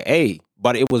alone, like, hey,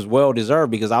 but it was well deserved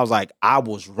because I was like, I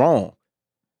was wrong.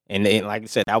 And then, like I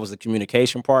said, that was the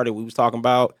communication part that we was talking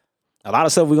about. A lot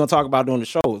of stuff we're gonna talk about during the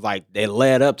show, like they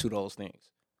led up to those things,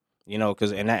 you know.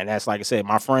 Because and that's like I said,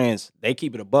 my friends, they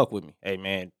keep it a buck with me. Hey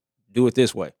man, do it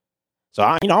this way. So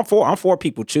I'm for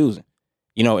people choosing,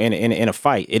 you know, in a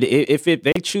fight. If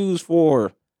they choose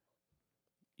for,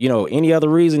 you know, any other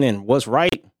reason than what's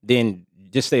right, then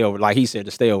just stay over. Like he said,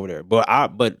 to stay over there. But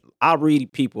I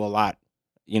read people a lot,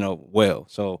 you know, well.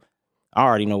 So I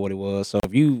already know what it was. So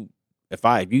if you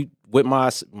with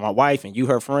my wife and you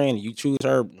her friend and you choose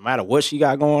her no matter what she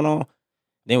got going on,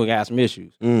 then we got some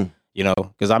issues. You know,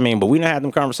 because I mean, but we done had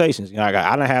them conversations. You know, I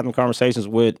done had them conversations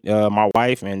with my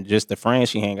wife and just the friends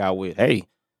she hang out with. Hey,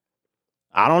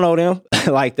 I don't know them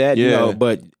like that, you know,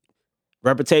 but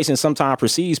reputation sometimes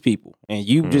precedes people, and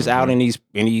you just out in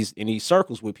these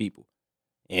circles with people,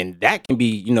 and that can be,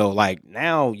 you know, like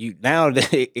now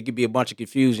it could be a bunch of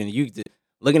confusion. You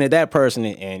looking at that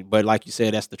person, but like you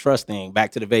said, that's the trust thing.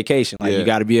 Back to the vacation, like you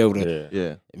got to be able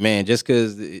to, man. Just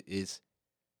because it's.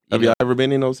 Have y'all ever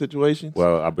been in those situations?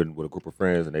 Well, I've been with a group of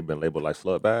friends, and they've been labeled like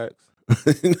slut bags.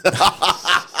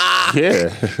 Yeah.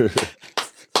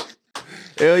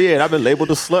 Hell yeah, and I've been labeled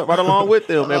a slut right along with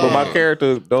them, man. But my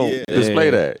character don't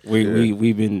display that.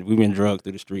 We've been drugged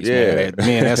through the streets, man.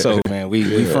 Man, that's so, man. We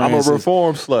friends. I'm a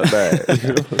reformed slut bag.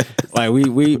 Like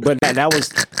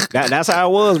that's how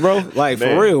it was, bro. Like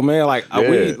man. For real, man. Like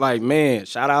we like, man.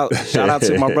 Shout out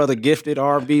to my brother Gifted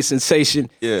R&B Sensation.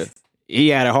 Yeah, he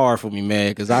had it hard for me,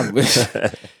 man, because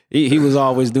he was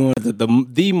always doing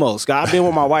the most. I've been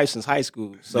with my wife since high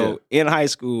school, so in high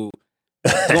school.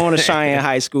 going to Cheyenne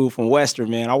High School from Western,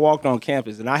 man. I walked on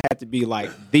campus and I had to be like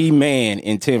the man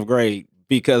in 10th grade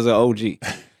because of OG.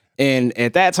 And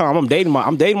at that time, I'm dating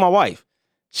my wife.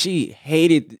 She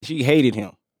hated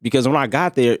him because when I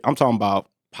got there, I'm talking about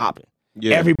popping.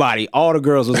 Yeah. Everybody, all the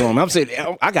girls was on me. I'm saying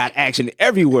I got action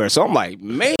everywhere. So I'm like,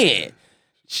 man,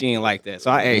 she ain't like that.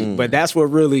 So but that's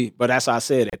how I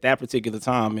said at that particular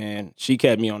time, man, she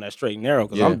kept me on that straight and narrow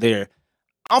because I'm there.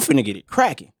 I'm finna get it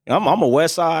cracking. I'm a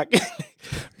West Side.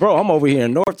 Bro, I'm over here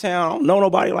in Northtown. I don't know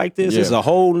nobody like this. It's a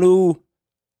whole new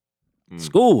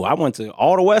school. I went to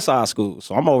all the West Side schools.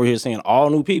 So I'm over here seeing all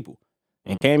new people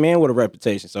and came in with a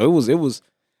reputation. So it was it was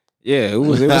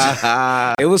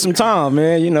some time,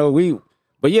 man. You know, we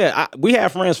had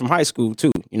friends from high school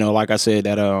too. You know, like I said,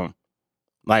 that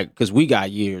like, cause we got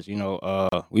years, you know,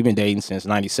 we've been dating since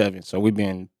 97. So we've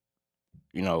been,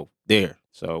 you know, there.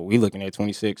 So we looking at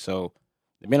 26. So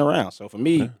they've been around. So for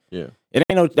me, it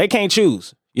ain't they can't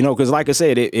choose. You know, because like I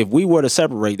said, if we were to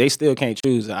separate, they still can't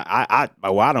choose. I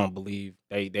don't believe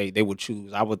they would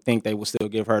choose. I would think they would still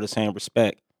give her the same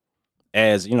respect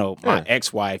as, you know, my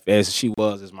ex-wife as she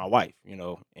was as my wife, you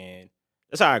know. And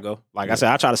that's how I go. Like I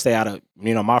said, I try to stay out of,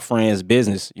 you know, my friends'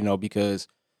 business, you know, because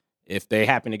if they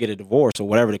happen to get a divorce or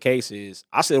whatever the case is,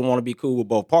 I still want to be cool with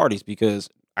both parties because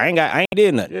I ain't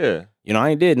did nothing. Yeah. You know,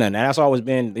 I ain't did nothing. And that's always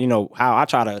been, you know, how I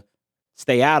try to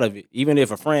stay out of it. Even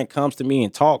if a friend comes to me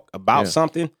and talk about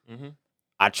something,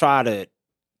 I try to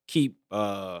keep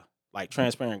like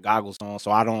transparent goggles on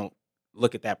so I don't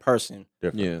look at that person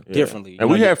differently. And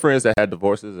we had friends that had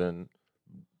divorces and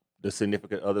the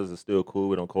significant others are still cool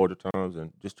with on cordial terms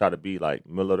and just try to be like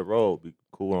middle of the road, be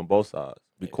cool on both sides,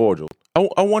 be cordial.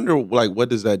 I wonder, like, what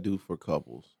does that do for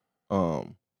couples?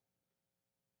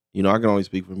 You know, I can only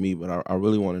speak for me, but I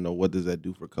really want to know, what does that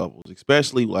do for couples?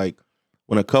 Especially, like,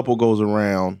 when a couple goes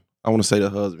around, I want to say the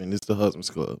husband, it's the husband's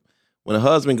club. When a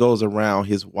husband goes around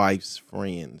his wife's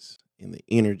friends and the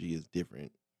energy is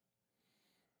different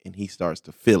and he starts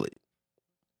to feel it,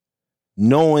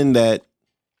 knowing that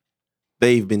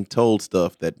they've been told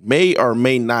stuff that may or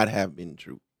may not have been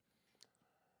true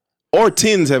or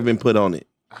tins have been put on it.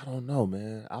 I don't know,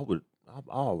 man. I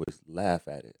always laugh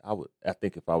at it. I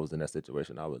think if I was in that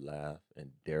situation, I would laugh and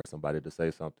dare somebody to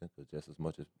say something, because just as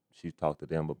much as she's talked to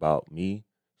them about me,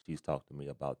 she's talked to me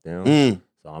about them.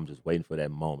 So I'm just waiting for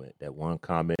that moment, that one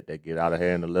comment that get out of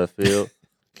here in the left field.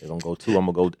 They're going to go 2,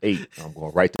 I'm going to go 8. I'm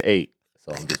going right to 8.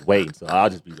 So I'm just waiting. So I'll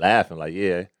just be laughing like,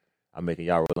 yeah, I'm making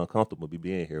y'all real uncomfortable be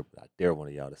being here, but I dare one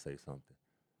of y'all to say something.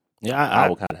 Yeah, I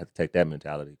would kind of have to take that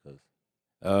mentality, because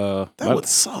that would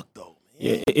suck though.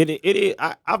 Yeah, it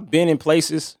I've been in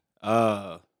places,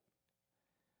 but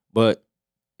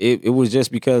it was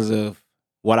just because of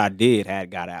what I did had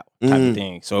got out type of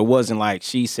thing. So it wasn't like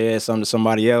she said something to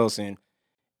somebody else and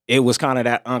it was kind of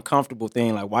that uncomfortable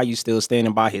thing, like, why you still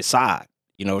standing by his side,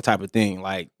 you know, type of thing.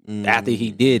 Like after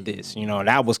he did this, you know,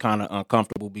 that was kind of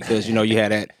uncomfortable because, you know, you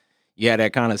had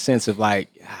that kind of sense of like,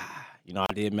 you know,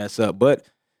 I did mess up. But,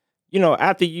 you know,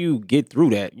 after you get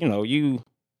through that, you know, you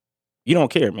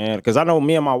don't care, man. Because I know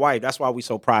me and my wife, that's why we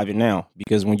so private now.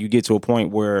 Because when you get to a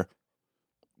point where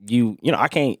you know,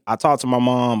 I talk to my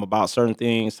mom about certain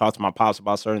things, talk to my pops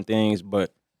about certain things,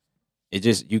 but it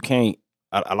just, you can't,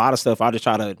 a lot of stuff I just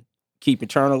try to keep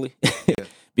internally.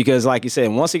 Because like you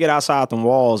said, once you get outside them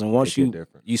walls and once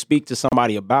you speak to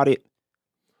somebody about it,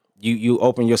 you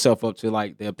open yourself up to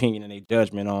like the opinion and their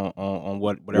judgment on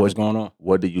whatever's going on.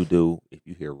 What do you do if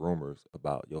you hear rumors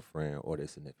about your friend or their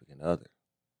significant other?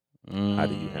 How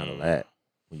do you handle that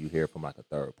when you hear from like a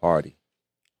third party?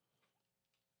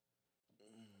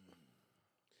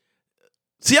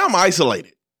 See, I'm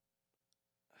isolated.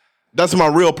 That's my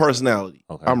real personality.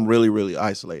 Okay. I'm really, really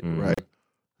isolated, right?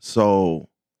 So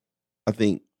I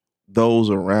think those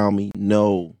around me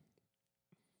know.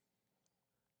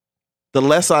 The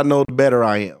less I know, the better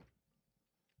I am.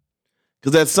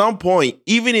 Because at some point,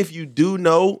 even if you do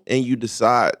know and you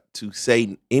decide to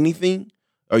say anything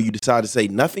or you decide to say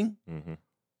nothing,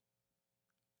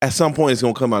 at some point it's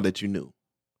going to come out that you knew.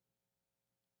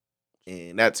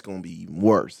 And that's going to be even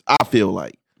worse. I feel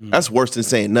like that's worse than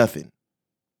saying nothing,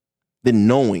 than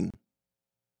knowing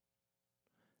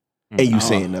and you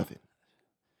saying nothing.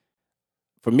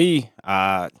 For me,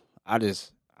 I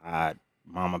mind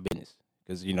my business.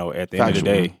 Because, you know, at the end of the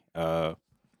day, I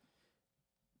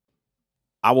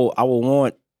will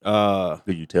want.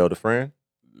 Do you tell the friend?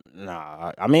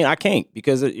 Nah, I mean, I can't,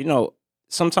 because, you know,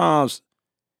 sometimes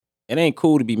it ain't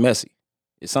cool to be messy.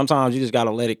 Sometimes you just got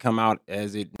to let it come out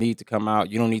as it needs to come out.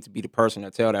 You don't need to be the person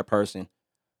to tell that person,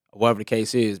 whatever the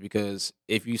case is, because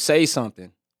if you say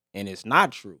something and it's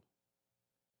not true,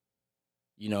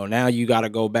 You know, now you got to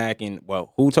go back and,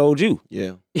 well, who told you?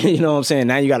 Yeah. You know what I'm saying?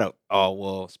 Now you got to, oh,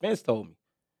 well, Spence told me.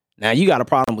 Now you got a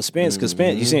problem with Spence because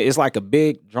Spence, you see, it's like a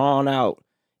big drawn out,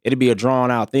 it'll be a drawn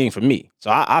out thing for me.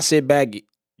 So I sit back.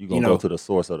 You going to go to the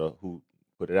source of who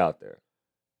put it out there.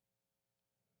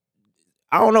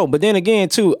 I don't know. But then again,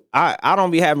 too, I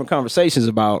don't be having conversations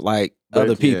about like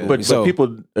other people. But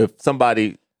people, if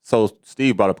somebody, so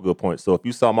Steve brought up a good point. So if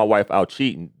you saw my wife out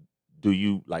cheating, do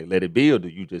you like let it be or do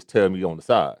you just tell me on the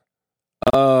side?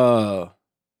 Well,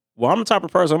 I'm the type of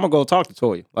person, I'm gonna go talk to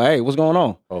Toya. Like, hey, what's going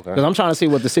on? Okay. Because I'm trying to see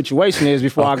what the situation is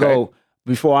before I go,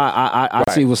 before I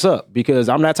see what's up. Because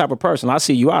I'm that type of person. I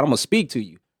see you out, I'm gonna speak to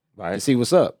you. Right. To see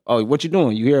what's up. Oh, what you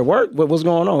doing? You here at work? What's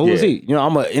going on? Who is he? You know,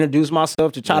 I'm gonna introduce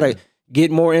myself to try to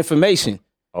get more information.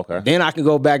 Okay. Then I can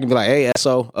go back and be like, hey,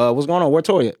 so what's going on? Where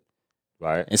Toya?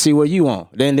 Right. And see what you on.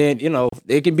 Then you know,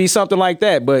 it can be something like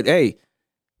that. But hey,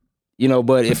 you know,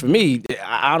 but if for me,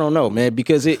 I don't know, man,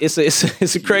 because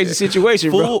it's a crazy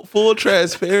situation, bro. Full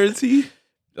transparency,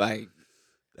 Like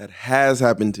that has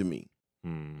happened to me,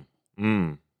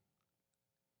 Mm.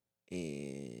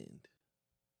 and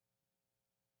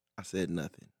I said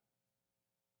nothing.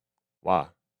 Why?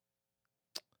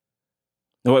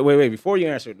 no, wait. Before you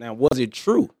answer, now was it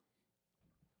true?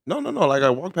 No. Like I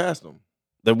walked past them,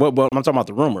 What I'm talking about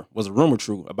the rumor. Was the rumor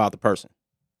true about the person?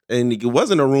 and it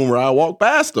wasn't a rumor. I walked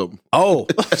past them. Oh,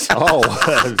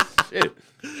 Shit.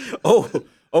 oh,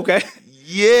 okay,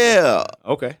 Yeah,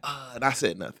 okay. and I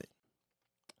said nothing.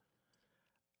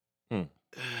 Hmm.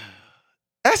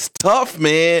 That's tough,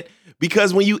 man.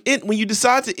 Because when you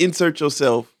decide to insert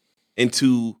yourself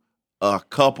into a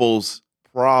couple's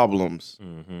problems,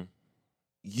 Mm-hmm.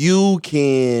 you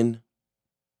can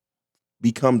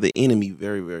become the enemy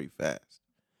very, very fast.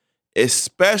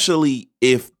 Especially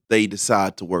if they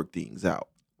decide to work things out.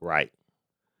 Right.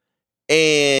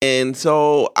 And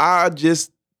so I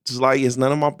just like, it's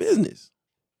none of my business.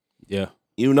 Yeah.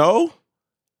 You know?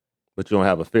 But you don't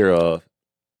have a fear of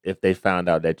if they found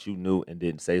out that you knew and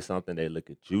didn't say something, they look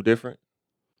at you different?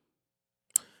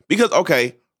 Because,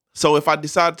 okay, so if I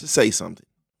decided to say something,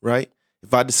 right?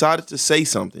 If I decided to say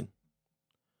something,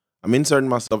 I'm inserting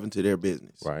myself into their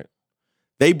business. Right.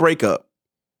 They break up.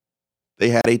 They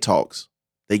had their talks.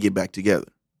 They get back together.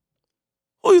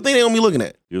 Who do you think they're gonna be looking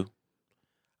at? You.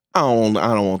 I don't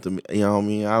want them, you know what I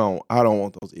mean? I don't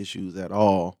want those issues at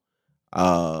all.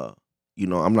 You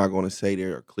know, I'm not gonna say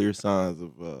there are clear signs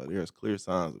of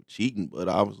cheating, but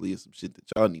obviously it's some shit that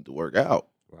y'all need to work out.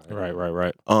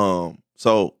 Right.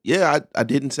 So yeah, I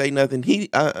didn't say nothing.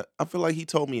 I feel like he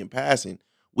told me in passing.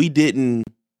 We didn't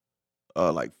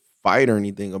like fight or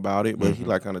anything about it, but he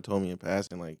like kind of told me in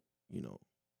passing, like, you know,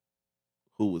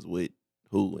 who was with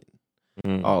who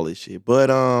and all this shit.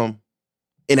 But and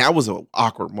that was an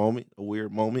awkward moment, a weird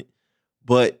moment.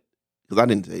 But because I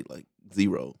didn't say like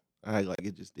zero. I act like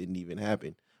it just didn't even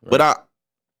happen. Right. But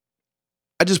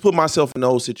I just put myself in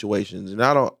those situations, and you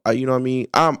know what I mean?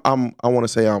 I want to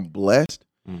say I'm blessed.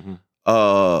 Mm-hmm.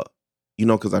 You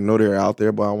know, because I know they're out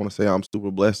there, but I want to say I'm super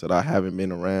blessed that I haven't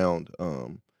been around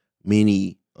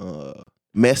many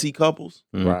messy couples.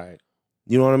 Mm-hmm. Right.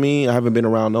 You know what I mean? I haven't been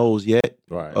around those yet.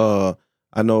 Right.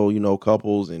 I know, you know,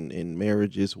 couples and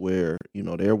marriages where, you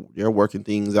know, they're working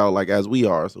things out like as we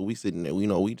are. So we sitting there, you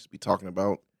know, we just be talking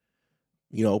about,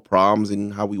 you know, problems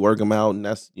and how we work them out, and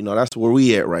that's, you know, that's where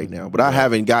we at right now. But I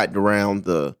haven't gotten around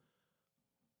the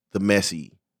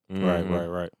messy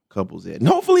Right. couples yet. And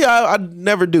hopefully I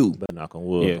never do. But knock on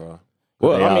wood, bro.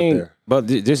 Well, I mean, but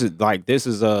this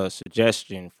is a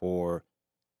suggestion for,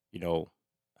 you know,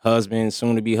 husbands,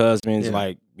 soon to be husbands,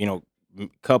 like, you know,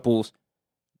 couples.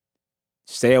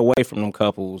 Stay away from them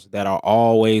couples that are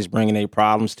always bringing their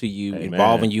problems to you,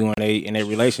 involving you in a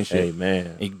relationship.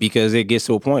 Amen. Because it gets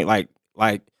to a point like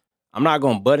I'm not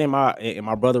gonna butt in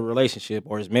my brother's relationship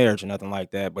or his marriage or nothing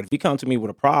like that. But if he come to me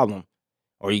with a problem,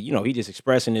 or you know, he just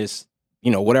expressing this,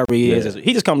 you know, whatever he is,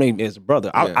 he just come to me as a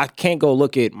brother. I can't go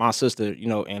look at my sister, you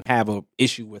know, and have a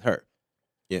issue with her.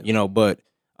 Yeah. You know, but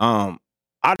I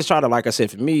just try to, like I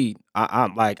said, for me,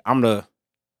 I'm the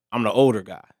older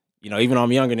guy. You know, even though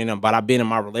I'm younger than them, but I've been in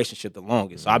my relationship the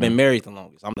longest. So I've been married the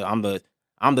longest. I'm the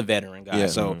veteran guy. Yeah.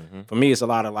 So for me, it's a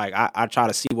lot of like I try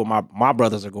to see what my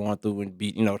brothers are going through and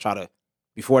be, you know, try to,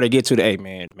 before they get to the, hey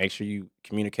man, make sure you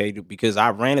communicate, because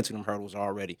I ran into them hurdles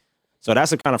already. So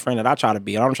that's the kind of friend that I try to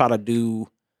be. I don't try to do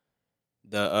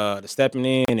the stepping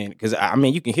in, and because I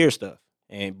mean you can hear stuff,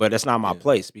 but that's not my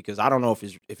place, because I don't know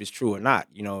if it's true or not.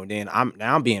 You know, then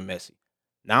I'm being messy.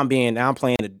 I'm playing I'm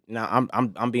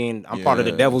part of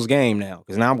the devil's game now,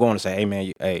 because now I'm going to say, hey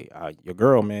man, your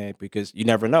girl, man, because you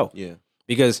never know. Yeah.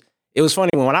 Because it was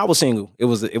funny when I was single. It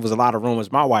was a lot of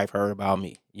rumors my wife heard about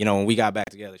me. You know, when we got back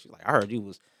together, she's like, "I heard you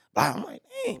was." I'm like,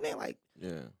 "Dang, man, like,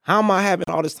 how am I having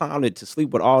all this time to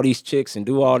sleep with all these chicks and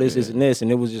do all this, this, and this?"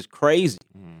 And it was just crazy.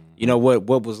 You know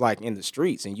what was like in the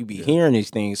streets, and you be hearing these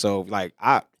things. So like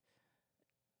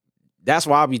that's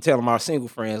why I be telling my single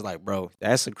friends, like, bro,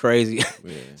 that's a crazy,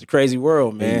 it's a crazy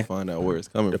world, man. You find out where it's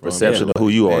coming The from. perception of who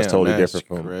you are is totally that's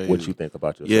different from crazy. what you think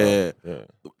about yourself. Yeah.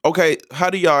 Okay,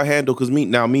 how do y'all handle? Because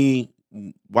me,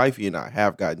 wifey, and I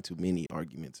have gotten too many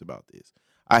arguments about this.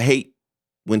 I hate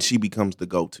when she becomes the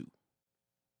go-to.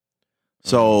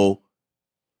 So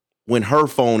when her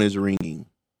phone is ringing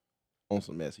on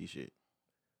some messy shit,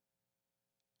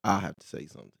 I have to say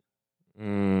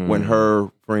something. When her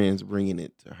friends bringing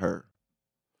it to her.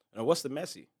 Now, what's the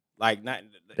messy? Like, not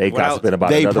they gossiping about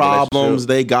they another problems.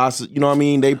 They gossip. You know what I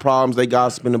mean? They problems. They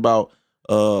gossiping about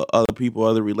other people,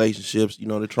 other relationships. You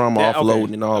know, the trauma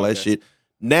offloading and all that shit.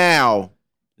 Now,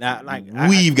 like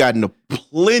we've gotten to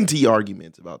plenty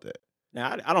arguments about that.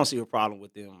 Now, I don't see a problem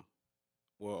with them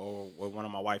or one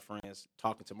of my wife friends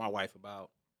talking to my wife about,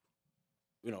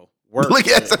 you know, work. Look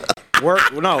at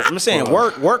work. No, I'm saying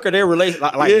work or their relation.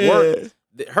 Like work.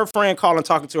 Her friend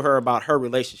talking to her about her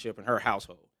relationship and her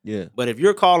household. Yeah. But if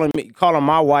you're calling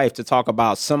my wife to talk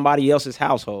about somebody else's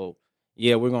household,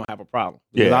 we're gonna have a problem.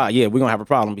 We're gonna have a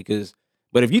problem because.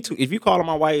 But if you calling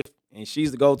my wife and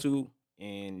she's the go-to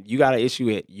and you got an issue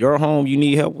at your home you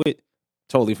need help with,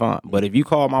 totally fine. But if you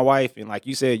call my wife and like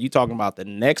you said, you talking about the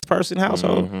next person's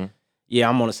household,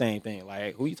 I'm on the same thing.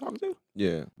 Like, who you talking to?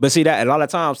 Yeah. But see that a lot of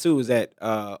times too is that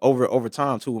over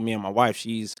time too with me and my wife,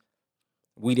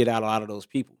 weeded out a lot of those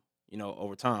people, you know,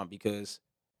 over time because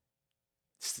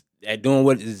at doing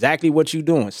exactly what you're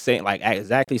doing, saying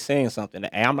something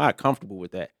that I'm not comfortable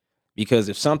with that because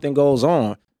if something goes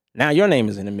on, now your name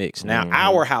is in the mix. Now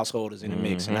our household is in the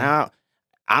mix. Now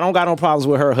I don't got no problems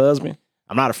with her husband.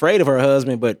 I'm not afraid of her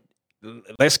husband, but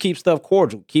let's keep stuff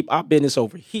cordial. Keep our business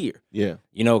over here. Yeah.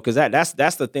 You know, because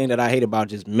that's the thing that I hate about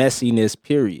just messiness,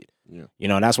 period. Yeah. You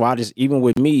know, and that's why even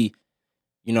with me,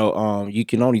 you know, you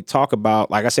can only talk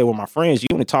about, like I said, with my friends, you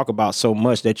only talk about so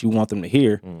much that you want them to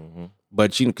hear.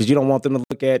 But because you don't want them to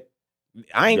look at,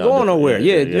 I ain't going nowhere.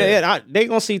 They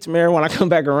gonna see Tamara when I come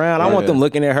back around. I want them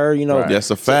looking at her, you know. Right.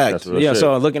 That's a fact.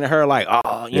 So looking at her like,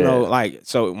 you know, like,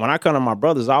 so when I come to my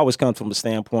brothers, I always come from a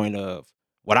standpoint of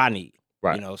what I need.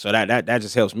 Right. You know, so that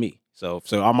just helps me. So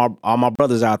all my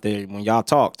brothers out there, when y'all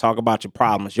talk about your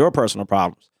problems, your personal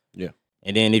problems. Yeah.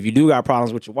 And then if you do got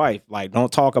problems with your wife, like,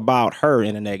 don't talk about her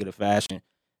in a negative fashion.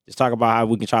 Just talk about how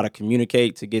we can try to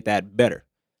communicate to get that better.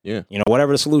 Yeah. You know,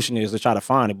 whatever the solution is, let's try to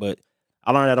find it. But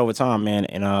I learned that over time, man.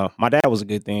 And my dad was a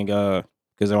good thing because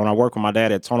when I worked with my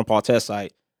dad at Tonopah Test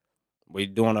Site, we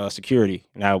doing security.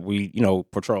 Now we, you know,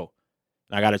 patrol.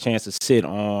 And I got a chance to sit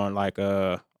on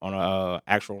on a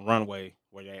actual runway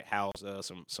where they house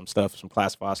some stuff, some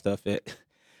classified stuff.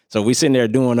 So we sitting there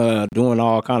doing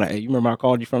all kind of. You remember I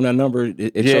called you from that number?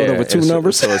 It showed up with two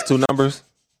numbers. So it's two numbers.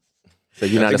 The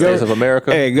United States of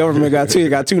America. Hey, government got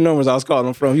two numbers I was calling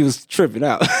him from. He was tripping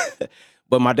out.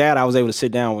 But my dad, I was able to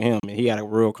sit down with him, and he had a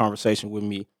real conversation with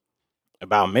me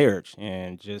about marriage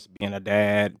and just being a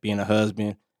dad, being a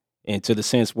husband, and to the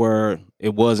sense where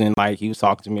it wasn't like he was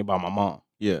talking to me about my mom.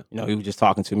 Yeah. You know, he was just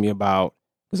talking to me about,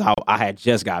 because I had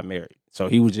just got married. So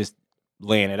he was just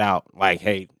laying it out like,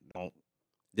 hey,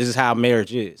 this is how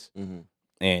marriage is.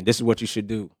 And this is what you should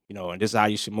do, you know, and this is how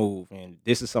you should move. And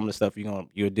this is some of the stuff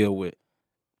you'll deal with.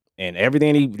 And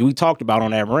everything we talked about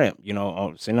on that ramp, you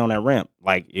know, sitting on that ramp,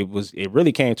 like it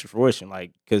really came to fruition,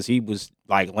 like, because he was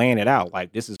like laying it out,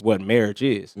 like, this is what marriage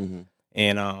is.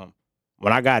 And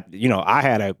when I got, you know, I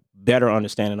had a better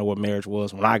understanding of what marriage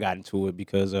was when I got into it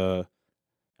because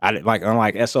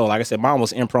unlike SO, like I said, mine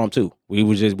was impromptu. We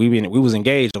was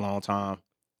engaged a long time,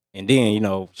 and then, you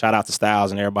know, shout out to Styles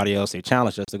and everybody else, they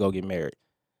challenged us to go get married.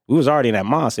 We was already in that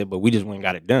mindset, but we just went and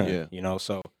got it done. You know,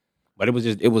 so. But it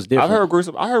was different.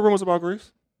 I heard rumors about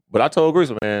Grease, but I told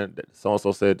Grease, man, so and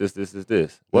so said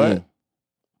this. What?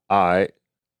 All right,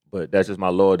 but that's just my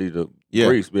loyalty to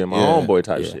Grease being my homeboy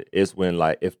type shit. It's when,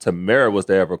 like, if Tamara was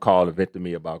to ever call and vent to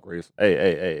me about Grease,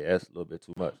 hey, that's a little bit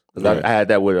too much. Because I had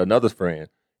that with another friend.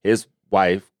 His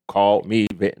wife called me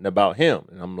venting about him,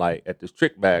 and I'm like at this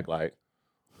trick bag, like,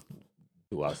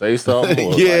 do I say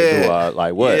something? Or do I,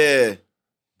 like, what? Yeah.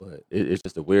 But it's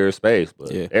just a weird space.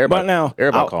 But everybody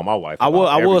call my wife. I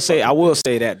will say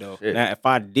that though. Shit. Now, if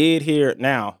I did hear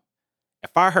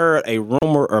if I heard a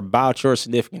rumor about your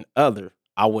significant other,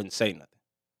 I wouldn't say nothing.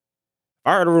 If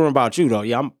I heard a rumor about you though,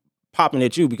 I'm popping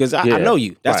at you because I know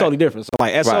you. That's totally different. So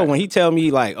like SO, when he tell me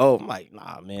like, oh, I'm like,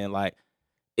 nah, man, like,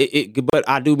 But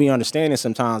I do be understanding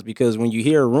sometimes because when you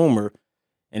hear a rumor,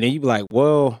 and then you be like,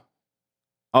 well,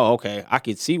 oh, okay, I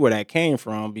could see where that came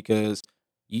from because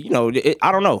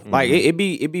I don't know, like it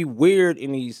be weird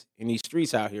in these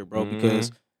streets out here, bro,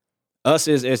 because us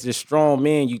as this strong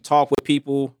men, you talk with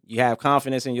people, you have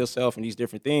confidence in yourself and these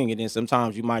different things, and then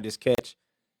sometimes you might just catch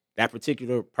that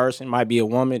particular person, might be a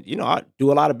woman. I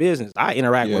do a lot of business, I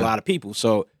interact with a lot of people,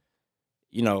 so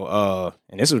and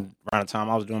this was around the time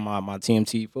I was doing my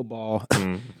TMT football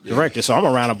director, so I'm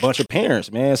around a bunch of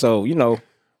parents, man. So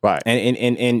right,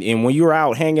 and when you're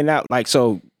out hanging out, like,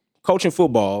 so coaching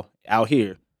football out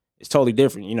here is totally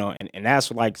different, and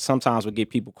that's like sometimes what get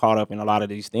people caught up in a lot of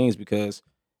these things because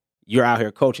you're out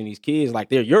here coaching these kids like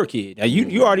they're your kid. Now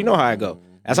you already know how it go.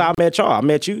 That's how I met y'all. I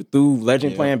met you through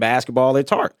Legend playing basketball at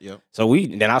Tart. Yep. So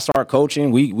then I started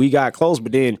coaching. We got close,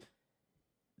 but then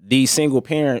these single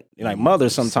parent like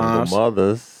mothers sometimes, single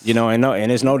mothers,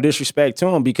 and it's no disrespect to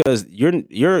them because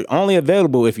you're only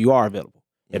available if you are available.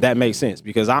 If that makes sense,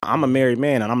 because I'm a married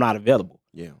man and I'm not available.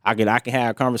 Yeah, I can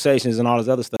have conversations and all this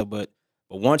other stuff, but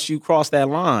once you cross that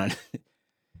line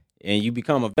and you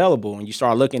become available and you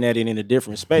start looking at it in a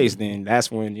different space, then that's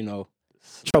when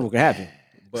trouble can happen.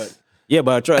 But yeah,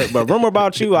 but rumor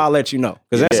about you, I'll let you know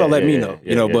because that's all let me know.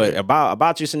 But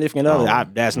about your significant other,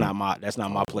 that's not my place. That's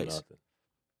not my place.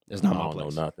 I don't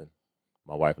know nothing.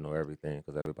 My wife know everything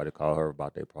because everybody call her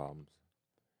about their problems.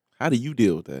 How do you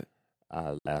deal with that?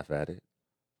 I laugh at it,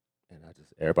 and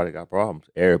everybody got problems.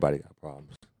 Everybody got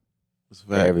problems.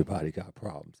 Everybody got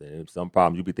problems, and some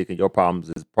problems you be thinking your problems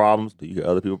is problems. Do you hear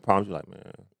other people's problems? You're like,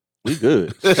 man, we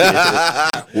good.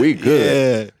 We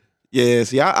good. Yeah.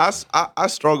 See, I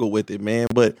struggle with it, man.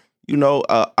 But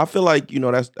I feel like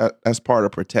that's part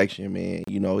of protection, man.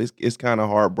 It's kind of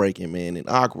heartbreaking, man, and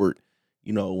awkward.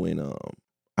 When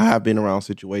I have been around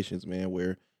situations, man,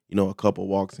 where a couple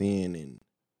walks in and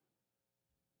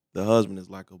the husband is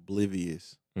like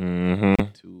oblivious to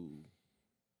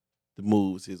the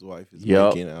moves his wife is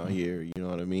making out here. You know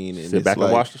what I mean? And sit back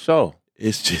and watch the show.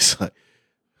 It's just like,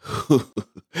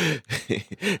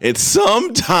 and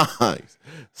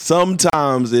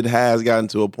sometimes it has gotten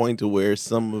to a point to where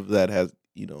some of that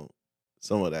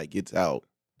gets out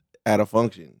at a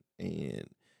function, and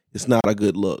it's not a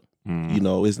good look.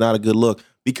 It's not a good look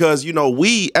because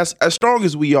we as strong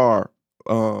as we are,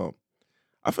 I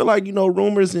feel like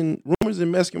rumors and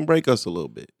mess can break us a little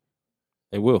bit.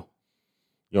 They will.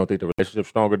 You don't think the relationship's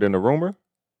stronger than the rumor?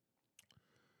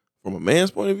 From a man's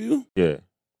point of view? Yeah.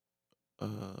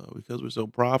 Because we're so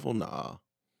prideful? Nah.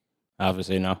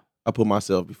 Obviously, no. I'll put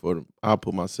myself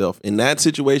in that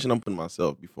situation. I'm putting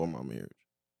myself before my marriage.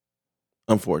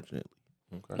 Unfortunately.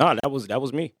 Okay. No, that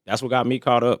was me. That's what got me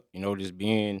caught up. Just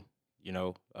being,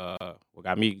 what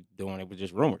got me doing it was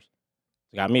just rumors.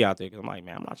 It got me out there because I'm like,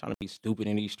 man, I'm not trying to be stupid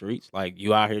in these streets. Like,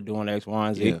 you out here doing X, Y,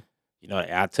 and Z. Yeah.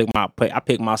 I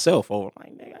picked myself over. I'm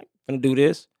like, nigga, I ain't gonna do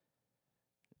this.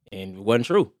 And it wasn't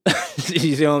true. You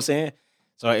see what I'm saying?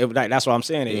 So that's what I'm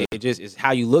saying. It just is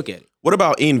how you look at it. What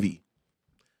about envy?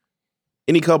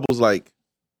 Any couples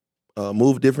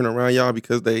move different around y'all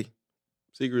because they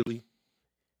secretly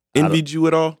envied you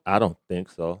at all? I don't think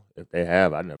so. If they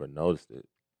have, I never noticed it.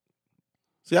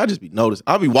 See, I just be noticing.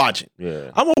 I'll be watching.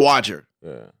 Yeah. I'm a watcher.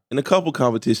 Yeah. And the couple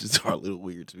competitions are a little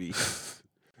weird to me.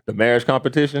 The marriage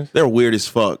competitions? They're weird as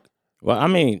fuck. Well, I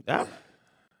mean,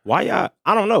 why y'all?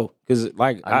 I don't know, because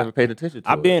like I never paid attention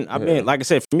to I've been like I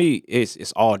said, for me,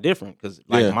 it's all different because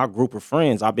my group of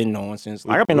friends I've been knowing since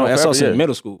I've been knowing SL since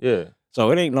middle school. Yeah. So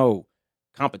it ain't no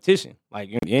competition. Like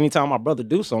anytime my brother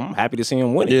do something, I'm happy to see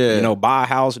him win it. Yeah. Buy a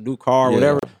house, do car,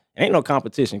 whatever. It ain't no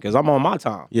competition because I'm on my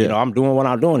time. Yeah. I'm doing what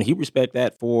I'm doing. He respect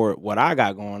that for what I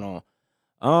got going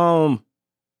on.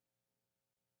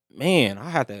 Man,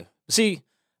 I have to see.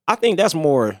 I think that's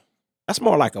more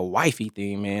like a wifey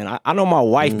thing, man. I know my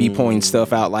wife be pointing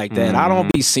stuff out like that. I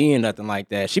don't be seeing nothing like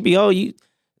that. She be, such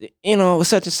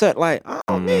and such. Like,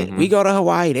 oh man, we go to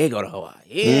Hawaii, they go to Hawaii.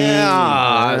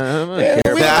 Yeah, we ain't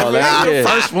the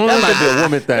first one. That might be a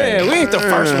woman thing. Yeah, we ain't the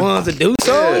first ones to do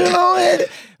so,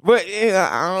 But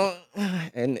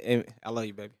and I love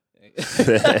you, baby.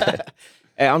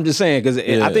 Hey, I'm just saying because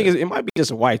I think it might be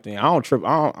just a wife thing. I don't trip.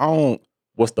 I don't.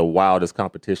 What's the wildest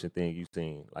competition thing you've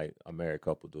seen, like a married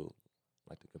couple do,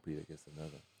 like to compete against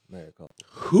another married couple?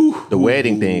 The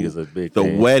wedding thing is a big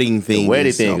thing. The wedding thing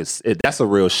is that's a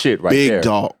real shit right there. Big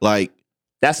dog. Like,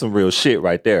 that's some real shit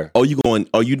right there. Oh,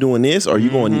 are you doing this? Are you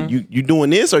going, you doing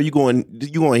this? Are you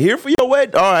going here for your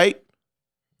wedding? All right.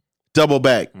 Double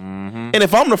back. And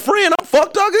if I'm the friend, I'm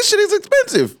fucked up. This shit is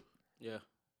expensive. Yeah.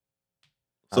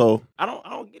 So I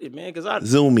don't get it, man, because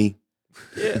Zoom me.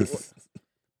 Yeah.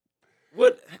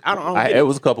 What? I don't get It it.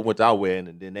 was a couple went to our wedding,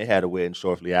 and then they had a wedding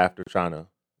shortly after, trying to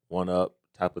one up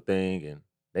type of thing, and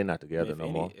they not together no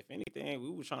more. If anything, we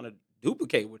were trying to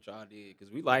duplicate what y'all did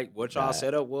because we like what y'all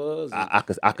setup was. And,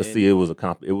 I could see it was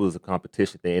a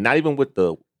competition thing, and not even with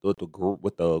the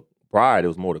bride. It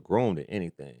was more the groom than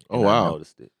anything. Oh, And wow. I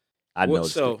noticed it. I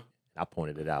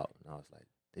pointed it out, and I was like,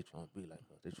 they trying to be like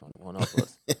us. They trying to one up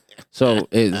us. So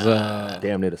it's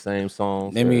Damn near the same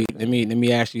song. let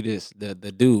me ask you this: the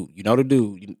dude, the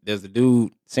dude, does the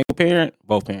dude single parent,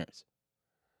 both parents?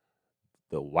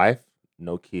 The wife,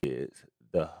 no kids.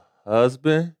 The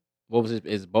husband, What was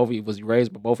was he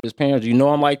raised by both of his parents? Do you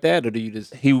know him like that, or do you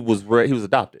just? he was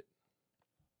adopted.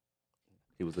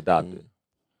 He was adopted.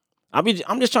 I'm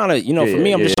just trying to, for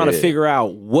me, I'm just trying to figure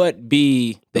out what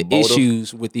be the motive?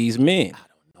 issues with these men. I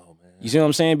don't know, man. You see what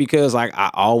I'm saying? Because like I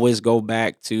always go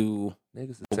back to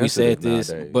Niggas is we said sensitive this,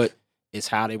 nowadays. but it's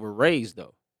how they were raised,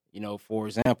 though. For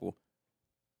example,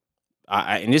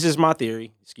 and this is my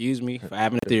theory. Excuse me for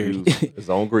having a theory. His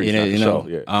own grief.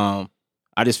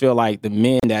 I just feel like the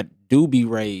men that do be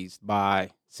raised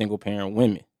by single parent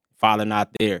women, father not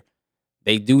there,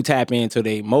 they do tap into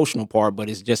the emotional part, but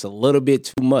it's just a little bit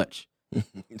too much.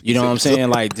 You know what I'm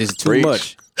saying? Like just too Preach.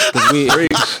 much.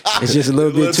 It's just a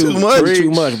little bit too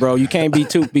much, bro. You can't be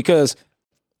too because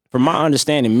from my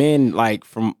understanding, men like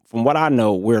from what I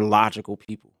know, we're logical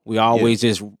people. We always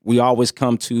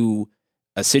come to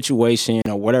a situation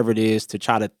or whatever it is to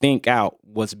try to think out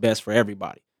what's best for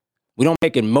everybody. We don't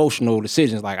make emotional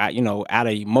decisions like out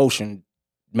of emotion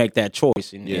make that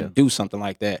choice and do something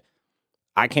like that.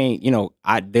 I can't,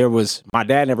 my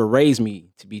dad never raised me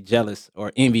to be jealous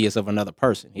or envious of another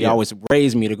person. He always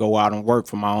raised me to go out and work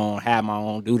for my own, have my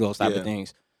own, do those type of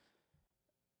things.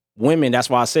 Women, that's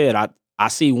why I said I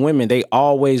see women, they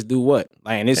always do what?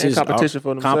 Like, and this is competition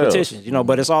for themselves. Competitions,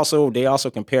 but it's also, they also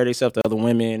compare themselves to other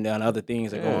women and other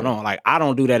things that are going on. Like, I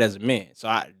don't do that as a man. So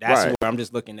that's where I'm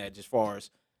just looking at as far as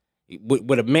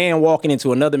with a man walking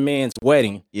into another man's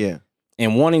wedding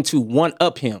and wanting to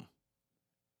one-up him.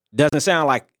 Doesn't sound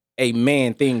like a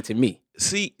man thing to me.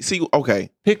 See,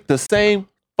 okay. Pick the same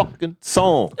fucking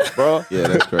song, bro. Yeah,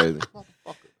 that's crazy.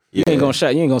 You ain't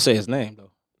gonna say his name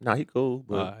though. Nah, he cool,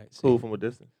 but All right, cool from a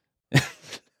distance.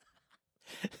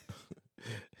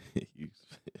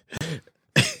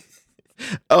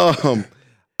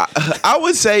 I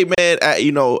would say, man,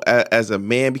 as a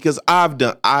man, because I've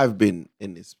been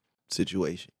in this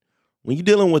situation. When you're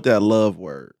dealing with that love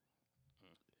word,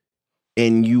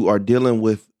 and you are dealing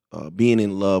with being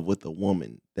in love with a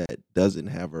woman that doesn't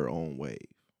have her own wave,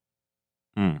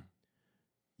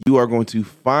 you are going to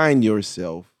find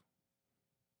yourself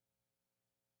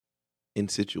in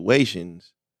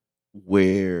situations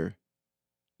where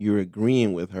you're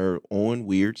agreeing with her on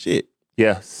weird shit.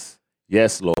 Yes,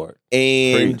 Lord.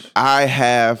 And Preach. I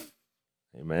have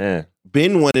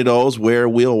been one of those where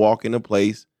we'll walk in a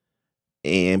place,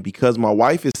 and because my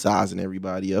wife is sizing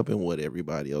everybody up and what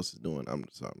everybody else is doing, I'm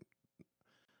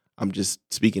just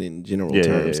speaking in general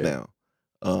terms now.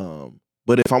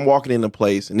 But if I'm walking in a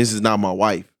place, and this is not my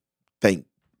wife,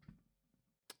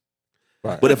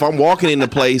 but if I'm walking in a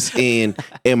place and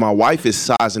my wife is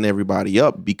sizing everybody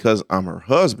up because I'm her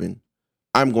husband,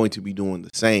 I'm going to be doing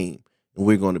the same, and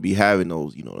we're going to be having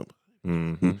those,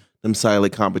 them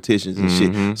silent competitions and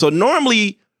shit. So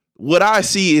normally, what I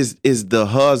see is the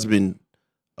husband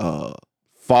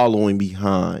following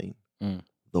behind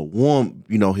the woman,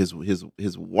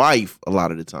 his wife a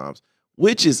lot of the times,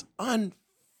 which is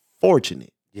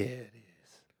unfortunate. Yeah, it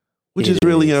is. Which is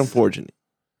really unfortunate.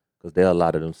 Because they'll lie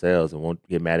to themselves and won't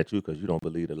get mad at you because you don't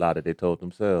believe the lie that they told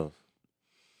themselves.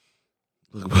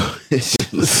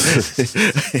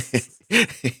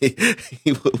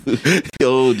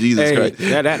 Oh, Jesus Christ.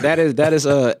 That is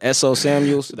S.O.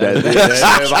 Samuels. That was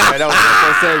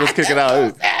S.O. Samuels kicking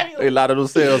out. They lie to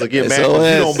themselves and get mad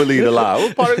because you don't believe the lie.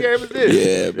 What part of the game is this?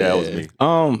 Yeah, that was me.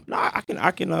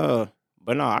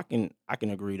 I can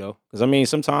agree though, because I mean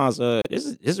sometimes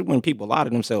this is when people lie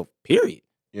to themselves. Period.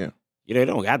 Yeah. They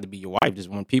don't have to be your wife. Just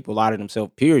when people lie to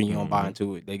themselves. Period. You don't buy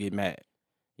into it. They get mad.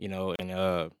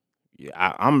 And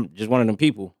I'm just one of them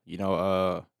people.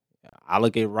 I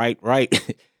look at right,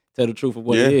 tell the truth of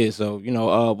what it is. So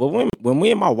but when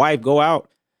me and my wife go out,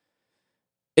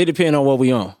 it depends on what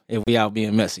we on. If we out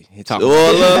being messy and talking.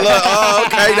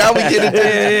 Okay, now we get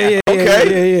it.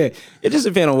 Yeah. It just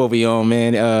depends on what we on,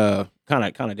 man.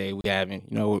 Kind of day we having,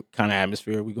 kind of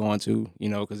atmosphere we going to,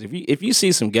 because if you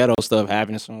see some ghetto stuff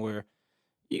happening somewhere,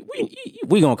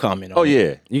 we gonna comment on. Oh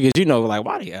yeah, because like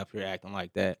why they up here acting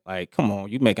like that? Like, come on,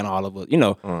 you making all of us, you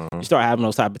start having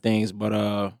those type of things. But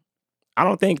I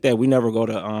don't think that we never go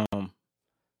to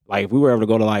like if we were ever to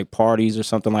go to like parties or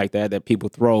something like that people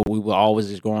throw, we would always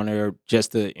just go on there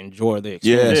just to enjoy the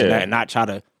experience and not try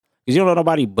to, because you don't know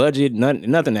nobody budget,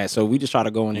 nothing that. So we just try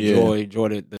to go and enjoy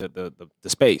the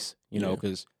space, you know,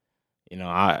 because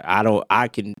I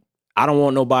don't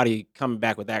want nobody coming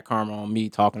back with that karma on me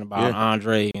talking about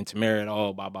Andre and Tamara at all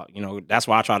about that's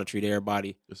why I try to treat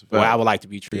everybody the way I would like to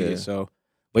be treated. So,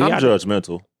 but I'm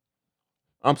judgmental.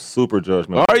 I'm super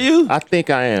judgmental. Are you? I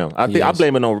think I am. I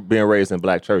blame it on being raised in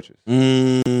black churches.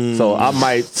 So I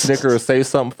might snicker or say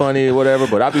something funny or whatever,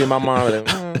 but I be in my mind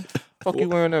like, fuck you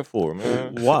wearing that for,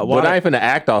 man? Why? But I ain't finna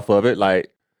act off of it.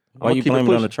 Like, why you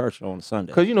blaming it on the church on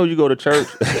Sunday? Because you go to church.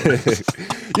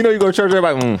 You go to church,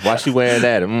 everybody, why she wearing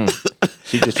that?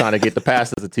 She just trying to get the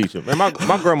pastors to teach them. Man, my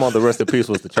grandmother, rest in peace,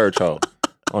 was the church hoe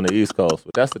on the East Coast,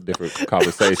 but that's a different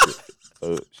conversation.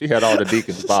 So she had all the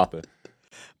deacons bopping.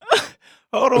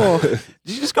 Hold on. Did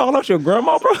you just call out your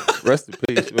grandma, bro? Rest in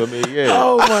peace. I mean, yeah.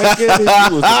 Oh, my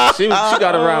goodness. She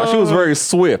got around. She was very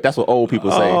swift. That's what old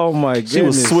people say. Oh, my goodness. She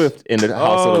was swift in the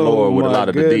house of the Lord with a lot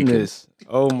of the deacons.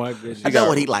 Oh, my goodness. I know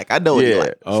what he like.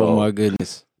 Oh, my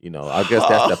goodness. I guess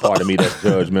that's the part of me that's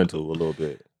judgmental a little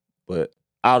bit. But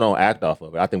I don't act off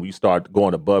of it. I think when you start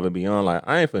going above and beyond, like,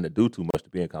 I ain't finna do too much to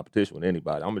be in competition with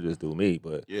anybody. I'm gonna just do me.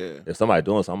 But if somebody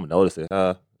doing something, I'm gonna notice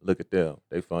it. Look at them.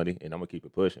 They funny, and I'm gonna keep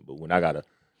it pushing. But when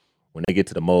they get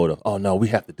to the mode of, oh no, we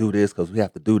have to do this because we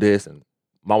have to do this, and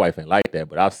my wife ain't like that.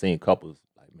 But I've seen couples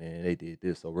like, man, they did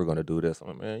this, so we're gonna do this. I'm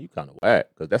like, man, you kind of whack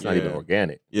because that's not even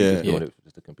organic. You're just doing it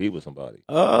just to compete with somebody.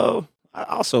 I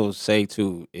also say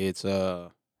too, it's how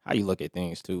you look at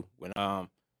things too. When I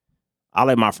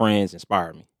let my friends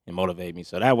inspire me and motivate me,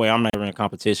 so that way I'm never in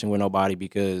competition with nobody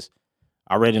because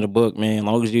I read in the book, man, as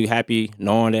long as you happy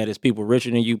knowing that it's people richer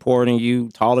than you, poorer than you,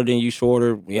 taller than you,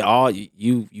 shorter,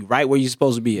 you right where you're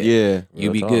supposed to be at. Yeah.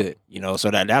 You be good. So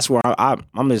that's where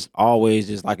I'm just always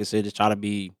just, like I said, just try to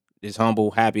be just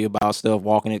humble, happy about stuff,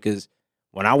 walking it. Because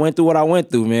when I went through what I went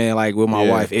through, man, like with my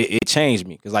wife, it changed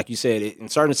me. Because like you said, in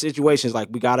certain situations, like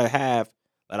we got to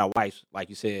let our wife, like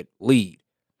you said, lead.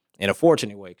 In a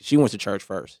fortunate way, because she went to church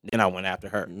first. Then I went after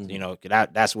her,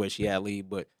 that's where she had lead.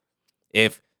 But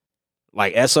if,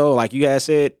 like SO, like you guys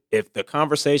said, if the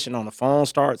conversation on the phone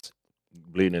starts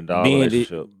bleeding into our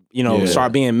relationship,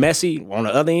 start being messy on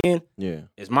the other end,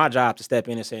 it's my job to step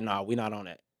in and say, no, we're not on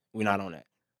that. We're not on that.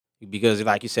 Because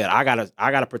like you said, I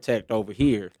gotta protect over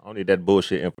here. I don't need that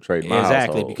bullshit infiltrating my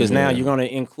household. Because now you're gonna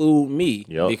include me.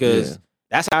 Because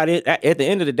that's how it is. At the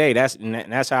end of the day, that's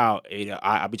how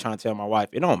I be trying to tell my wife,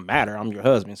 it don't matter. I'm your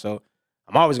husband, so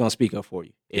I'm always gonna speak up for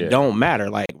you. It don't matter,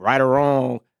 like right or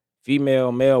wrong,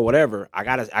 female, male, whatever. I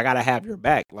gotta have your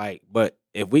back. Like, but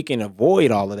if we can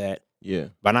avoid all of that,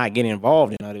 by not getting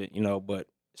involved in it, but it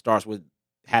starts with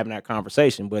having that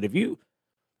conversation. But if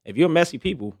you're messy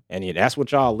people and that's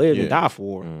what y'all live and die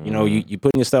for, you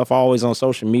putting your stuff always on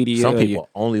social media. Some people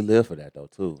only live for that though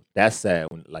too. That's sad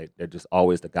when like they're just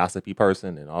always the gossipy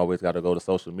person and always got to go to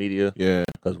social media. Yeah,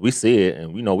 because we see it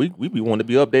and we be wanting to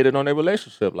be updated on their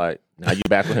relationship. Like, now you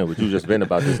back with him, but you just been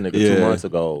about this nigga 2 months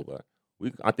ago. But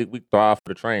I think we thrive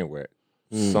for the train wreck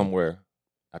somewhere.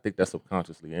 I think that's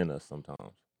subconsciously in us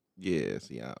sometimes. Yeah,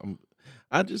 see,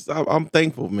 I'm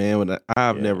thankful, man. But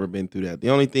I've never been through that. The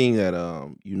only thing that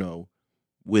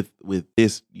with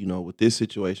this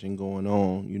situation going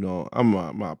on,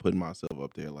 I'm not putting myself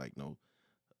up there like no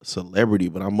celebrity,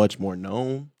 but I'm much more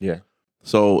known. Yeah.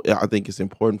 So I think it's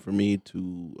important for me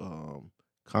to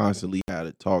constantly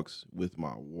have talks with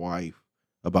my wife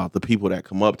about the people that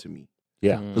come up to me.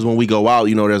 Yeah. Because when we go out,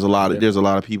 there's a lot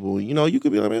of people. You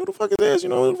could be like, man, who the fuck is this?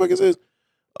 Who the fuck is this?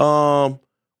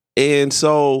 And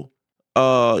so,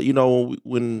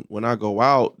 when I go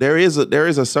out, there is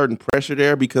a certain pressure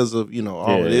there because of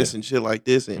all of this and shit like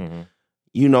this, and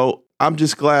I'm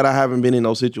just glad I haven't been in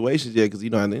those situations yet because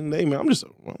at the end of the day, man, I'm a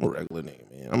regular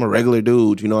nigga, man. I'm a regular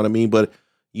dude, you know what I mean? But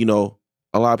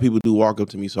a lot of people do walk up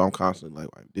to me, so I'm constantly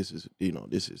like this is,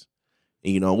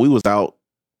 and we was out,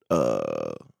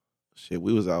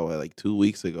 we was out like 2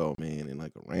 weeks ago, man, and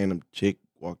like a random chick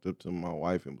walked up to my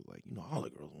wife and was like, all the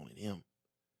girls wanted him.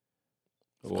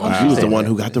 Wow. She was the one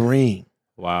who got the ring.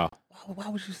 Wow. Why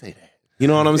would you say that? You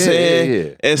know what I'm saying?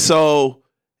 Yeah. And so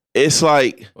it's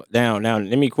like, now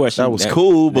let me question. That was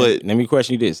cool, but let me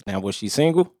question you this. Now, was she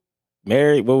single,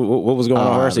 married? What was going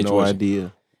on in her situation? No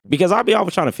idea. Because I'll be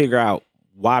always trying to figure out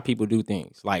why people do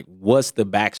things. Like, what's the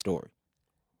backstory?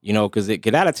 Because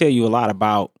that'll tell you a lot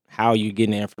about how you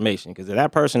getting the information. Because if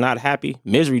that person not happy,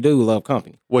 misery do love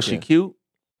company. Was she cute?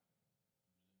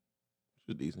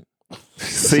 She's decent.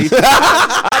 See,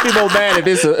 I'd be more mad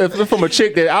if it's from a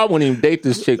chick that I wouldn't even date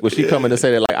this chick, but she coming to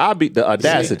say that, like, I'd be the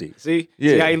audacity. See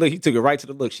Yeah. how he look? He took it right to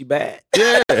the look. She bad.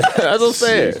 Yeah, that's what I'm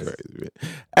saying. Crazy, man.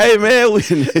 Hey man,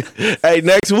 hey,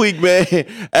 next week, man.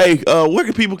 Hey, where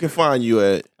can people find you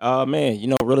at? Man,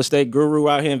 real estate guru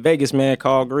out here in Vegas, man.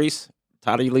 Call Grease.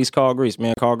 Title lease, Call Grease,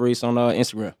 man. Call Grease on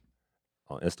Instagram.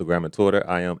 On Instagram and Twitter,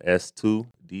 I am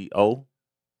S2DO.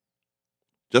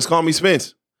 Just call me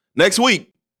Spence. Next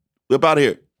week, we're up out of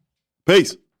here.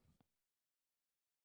 Peace.